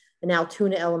from an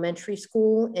Altoona elementary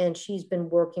school. And she's been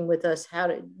working with us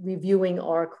reviewing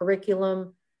our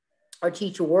curriculum, our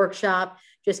teacher workshop,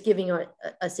 just giving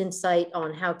us insight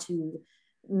on how to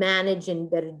manage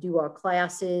and better do our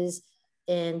classes,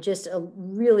 and just a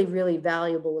really, really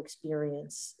valuable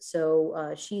experience.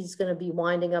 So she's going to be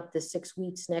winding up the 6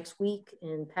 weeks next week,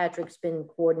 and Patrick's been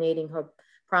coordinating her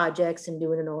projects and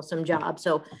doing an awesome job.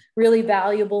 So really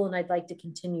valuable, and I'd like to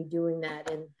continue doing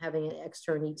that and having an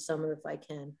extern each summer if I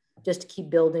can, just to keep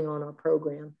building on our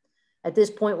program. at this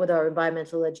point with our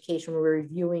environmental education, we're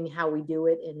reviewing how we do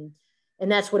it. And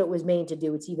that's what it was made to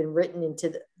do. It's even written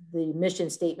into the mission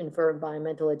statement for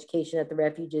environmental education at the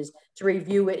Refuge, is to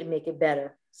review it and make it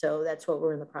better. So that's what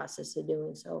we're in the process of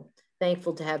doing. So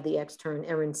thankful to have the extern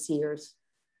Erin Sears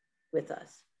with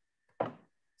us.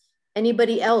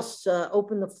 Anybody else,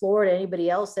 open the floor to anybody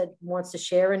else that wants to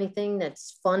share anything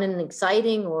that's fun and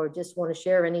exciting, or just want to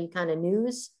share any kind of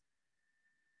news?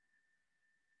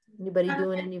 Anybody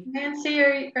doing any? Nancy,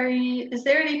 is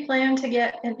there any plan to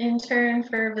get an intern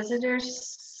for visitor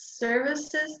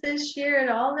services this year at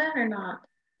all then, or not?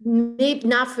 Maybe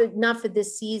not for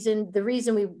this season. The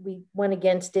reason we went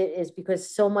against it is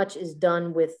because so much is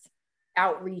done with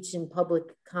outreach and public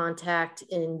contact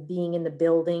and being in the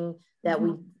building that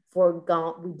we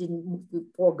didn't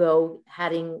forego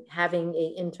having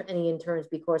any interns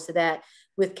because of that.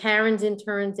 With Karen's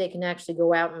interns, they can actually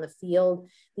go out in the field.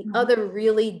 The other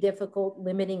really difficult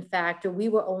limiting factor, we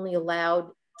were only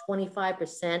allowed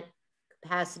 25%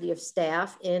 capacity of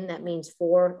staff in. That means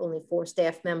only four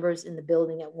staff members in the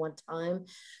building at one time.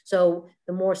 So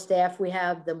the more staff we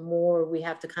have, the more we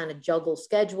have to kind of juggle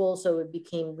schedules. So it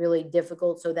became really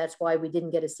difficult. So that's why we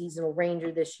didn't get a seasonal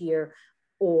ranger this year,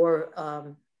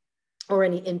 or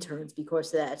any interns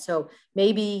because of that. So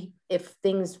maybe if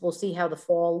things, we'll see how the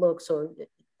fall looks, or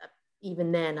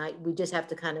even then, we just have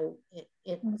to kind of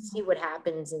see what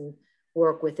happens and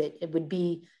work with it. It would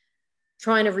be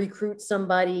trying to recruit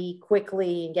somebody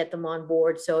quickly and get them on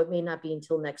board. So it may not be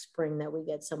until next spring that we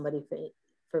get somebody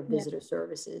for visitor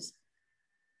services.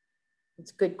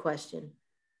 It's a good question.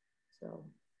 So,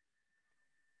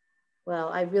 well,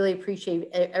 I really appreciate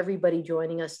everybody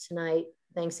joining us tonight.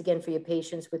 Thanks again for your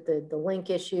patience with the link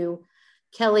issue.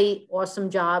 Kelly, awesome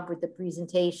job with the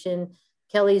presentation.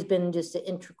 Kelly's been just an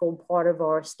integral part of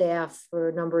our staff for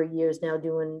a number of years now,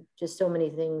 doing just so many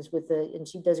things and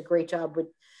she does a great job with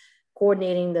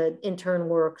coordinating the intern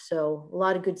work. So a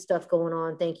lot of good stuff going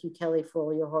on. Thank you, Kelly, for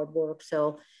all your hard work.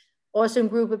 So awesome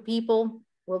group of people.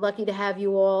 We're lucky to have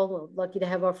you all. We're lucky to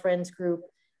have our friends group.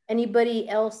 Anybody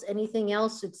else, anything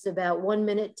else? It's about 1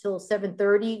 minute till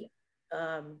 7:30.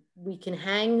 We can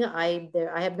hang. I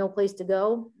have no place to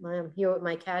go. I'm here with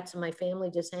my cats and my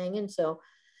family just hanging. So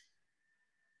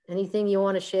anything you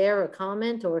want to share or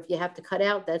comment, or if you have to cut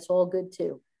out, that's all good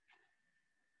too.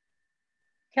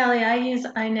 Kelly, I use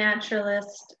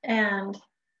iNaturalist and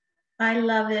I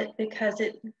love it because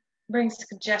it brings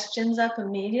suggestions up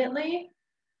immediately.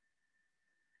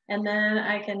 And then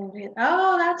I can be,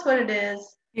 oh, that's what it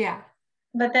is. Yeah.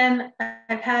 But then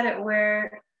I've had it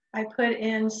where I put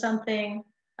in something,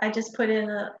 I just put in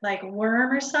a like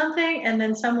worm or something, and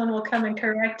then someone will come and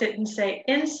correct it and say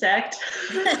insect.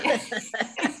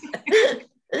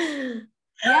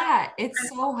 Yeah, it's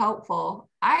so helpful.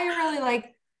 I really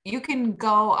like, you can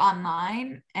go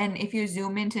online, and if you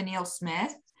zoom into Neal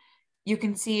Smith, you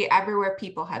can see everywhere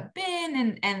people have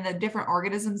been and the different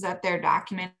organisms that they're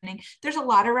documenting. There's a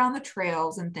lot around the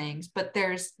trails and things, but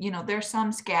there's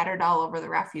some scattered all over the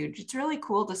refuge. It's really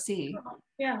cool to see.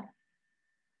 Yeah.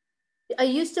 Are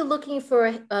you still looking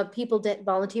for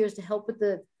volunteers to help with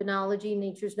the phenology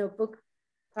Nature's Notebook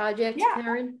project, Yeah.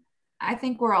 Karen? I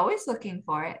think we're always looking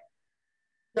for it.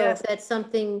 So if that's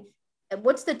something,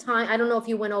 what's the time? I don't know if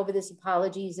you went over this,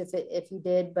 apologies if you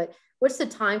did, but what's the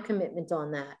time commitment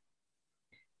on that?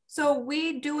 So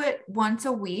we do it once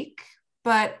a week,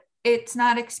 but it's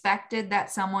not expected that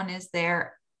someone is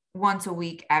there once a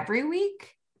week, every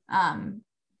week.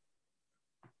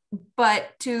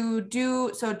 But we do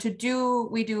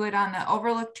it on the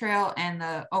Overlook Trail and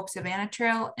the Oak Savannah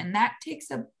Trail. And that takes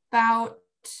about,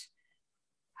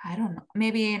 I don't know,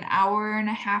 maybe an hour and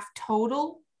a half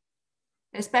total,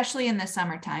 especially in the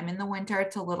summertime. In the winter,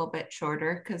 it's a little bit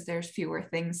shorter because there's fewer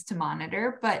things to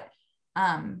monitor. But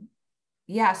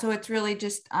yeah, so it's really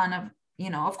just on a,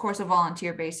 of course, a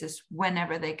volunteer basis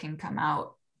whenever they can come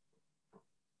out.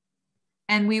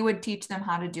 And we would teach them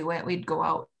how to do it. We'd go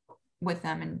out with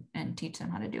them and teach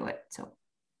them how to do it. So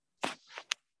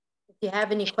if you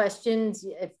have any questions,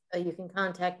 if you can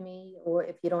contact me, or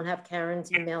if you don't have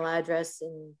Karen's email address,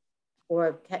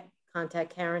 or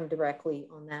contact Karen directly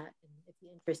on that. If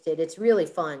you're interested, it's really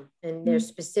fun. And there's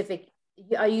specific,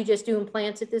 are you just doing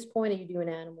plants at this point? Or are you doing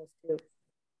animals too?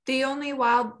 The only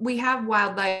we have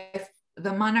wildlife,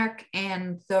 the monarch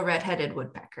and the red-headed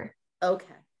woodpecker.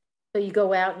 Okay. So you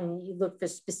go out and you look for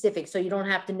specific, so you don't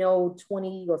have to know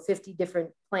 20 or 50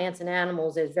 different plants and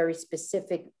animals. There's very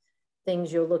specific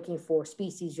things you're looking for,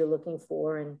 species you're looking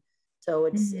for. And so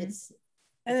it's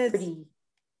pretty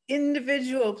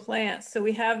individual plants. So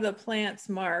we have the plants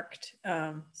marked.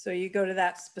 So you go to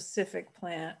that specific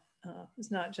plant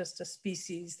It's not just a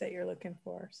species that you're looking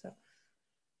for. So,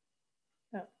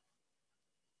 yeah.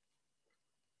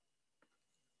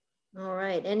 All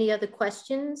right. Any other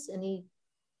questions?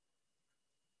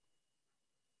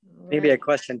 Maybe a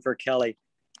question for Kelly.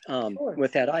 Sure.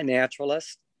 With that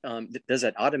iNaturalist, does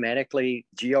it automatically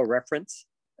geo-reference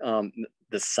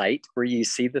the site where you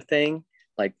see the thing?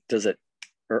 Like, does it,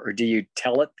 or do you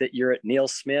tell it that you're at Neal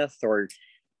Smith, or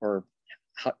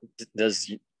how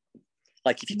does,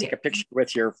 like, if you take a picture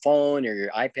with your phone or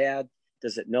your iPad,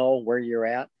 does it know where you're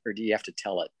at, or do you have to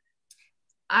tell it?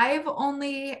 I've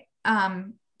only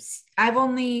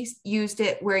used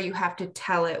it where you have to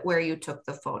tell it where you took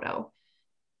the photo.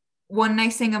 One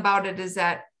nice thing about it is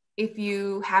that if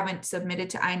you haven't submitted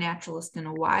to iNaturalist in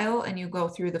a while and you go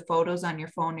through the photos on your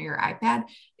phone or your iPad,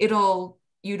 you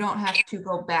don't have to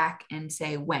go back and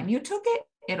say when you took it.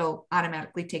 It'll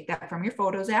automatically take that from your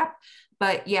Photos app.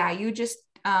 But yeah, you just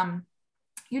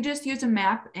use a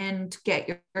map and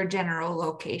get your general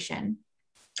location.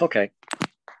 Okay.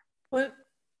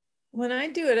 When I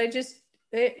do it,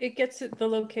 it gets the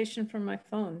location from my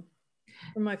phone.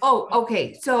 Oh,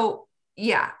 okay. So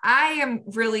yeah, I'm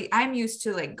used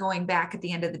to like going back at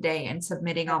the end of the day and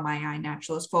submitting all my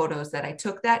iNaturalist photos that I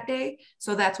took that day.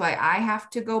 So that's why I have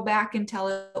to go back and tell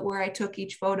it where I took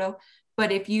each photo.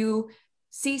 But if you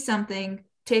see something,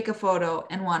 take a photo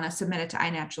and want to submit it to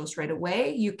iNaturalist right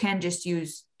away, you can just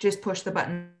push the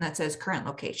button that says current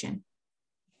location.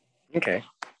 Okay.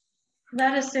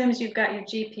 That assumes you've got your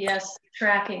GPS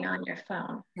tracking on your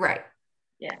phone. Right.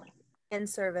 Yeah. In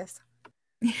service.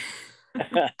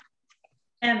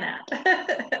 And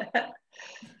that.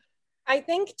 I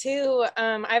think too,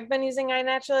 I've been using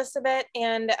iNaturalist a bit,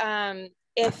 and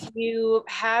if you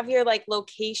have your like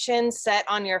location set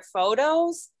on your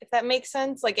photos, if that makes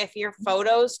sense, like if your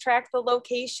photos track the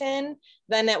location,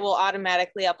 then it will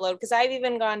automatically upload. Because I've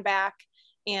even gone back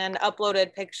and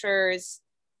uploaded pictures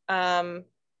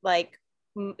like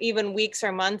even weeks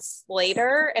or months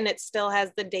later, and it still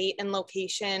has the date and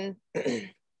location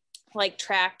like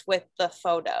tracked with the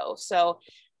photo. So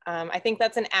I think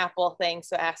that's an Apple thing.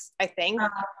 So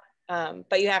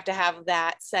but you have to have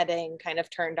that setting kind of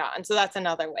turned on. So that's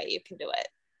another way you can do it.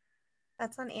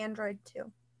 That's on Android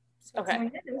too. So okay.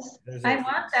 I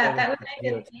want that. That would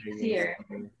make it easier.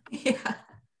 Yeah.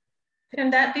 Can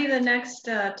that be the next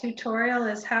tutorial,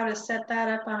 is how to set that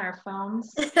up on our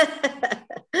phones?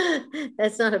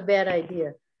 That's not a bad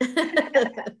idea.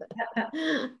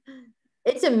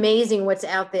 It's amazing what's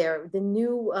out there. The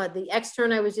new, the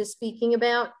extern I was just speaking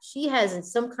about, she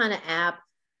has some kind of app.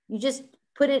 You just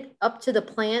put it up to the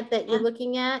plant that you're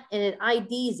looking at and it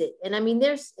IDs it. And I mean,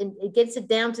 it gets it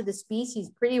down to the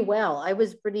species pretty well. I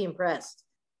was pretty impressed.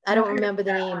 I don't remember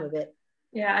the name of it.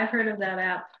 Yeah, I've heard of that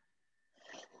app.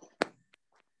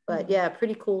 But yeah,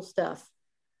 pretty cool stuff.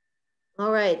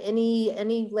 All right,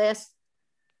 any last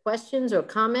questions or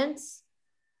comments?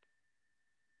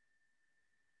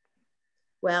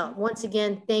 Well, once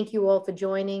again, thank you all for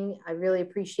joining. I really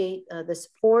appreciate the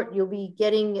support. You'll be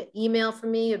getting email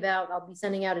from me I'll be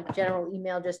sending out a general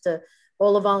email just to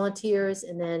all the volunteers.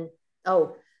 And then,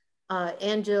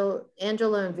 Angela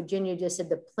and Virginia just said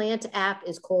the plant app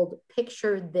is called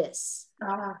Picture This.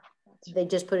 They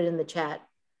just put it in the chat.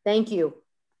 Thank you.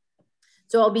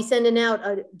 So I'll be sending out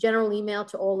a general email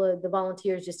to all of the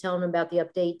volunteers, just telling them about the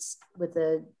updates with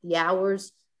the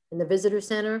hours in the visitor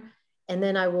center. And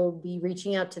then I will be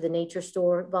reaching out to the nature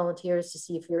store volunteers to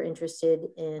see if you're interested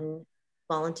in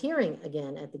volunteering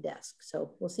again at the desk.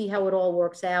 So we'll see how it all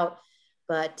works out.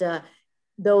 But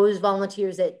those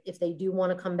volunteers that if they do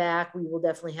want to come back, we will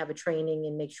definitely have a training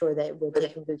and make sure that we're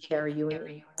taking good care of you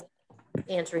and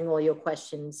answering all your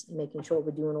questions and making sure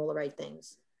we're doing all the right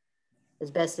things as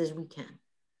best as we can.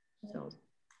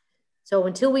 So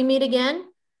until we meet again,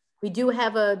 we do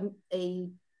have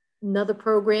another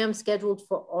program scheduled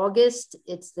for August.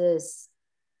 I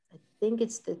think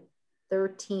it's the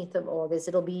 13th of August.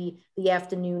 It'll be the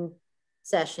afternoon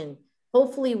session,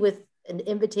 hopefully with an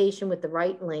invitation with the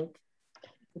right link.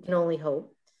 We can only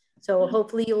hope. So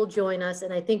hopefully you'll join us.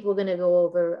 And I think we're gonna go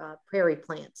over prairie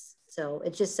plants. So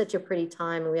it's just such a pretty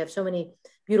time. And we have so many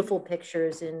beautiful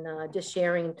pictures and just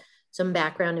sharing some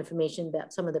background information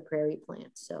about some of the prairie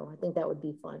plants. So I think that would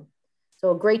be fun.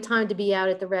 So a great time to be out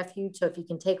at the refuge. So if you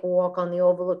can take a walk on the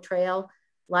Overlook Trail,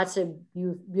 lots of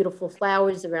beautiful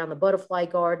flowers around the butterfly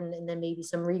garden, and then maybe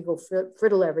some regal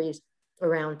fritillaries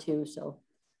around too. So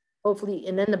hopefully,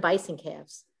 and then the bison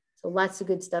calves. So lots of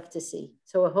good stuff to see.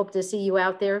 So I hope to see you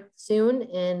out there soon.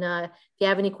 And if you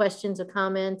have any questions or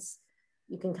comments,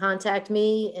 you can contact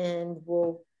me and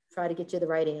we'll try to get you the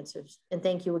right answers. And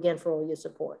thank you again for all your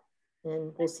support.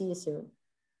 And we'll see you soon.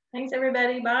 Thanks,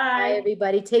 everybody. Bye. Bye,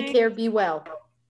 everybody. Take care. Be well.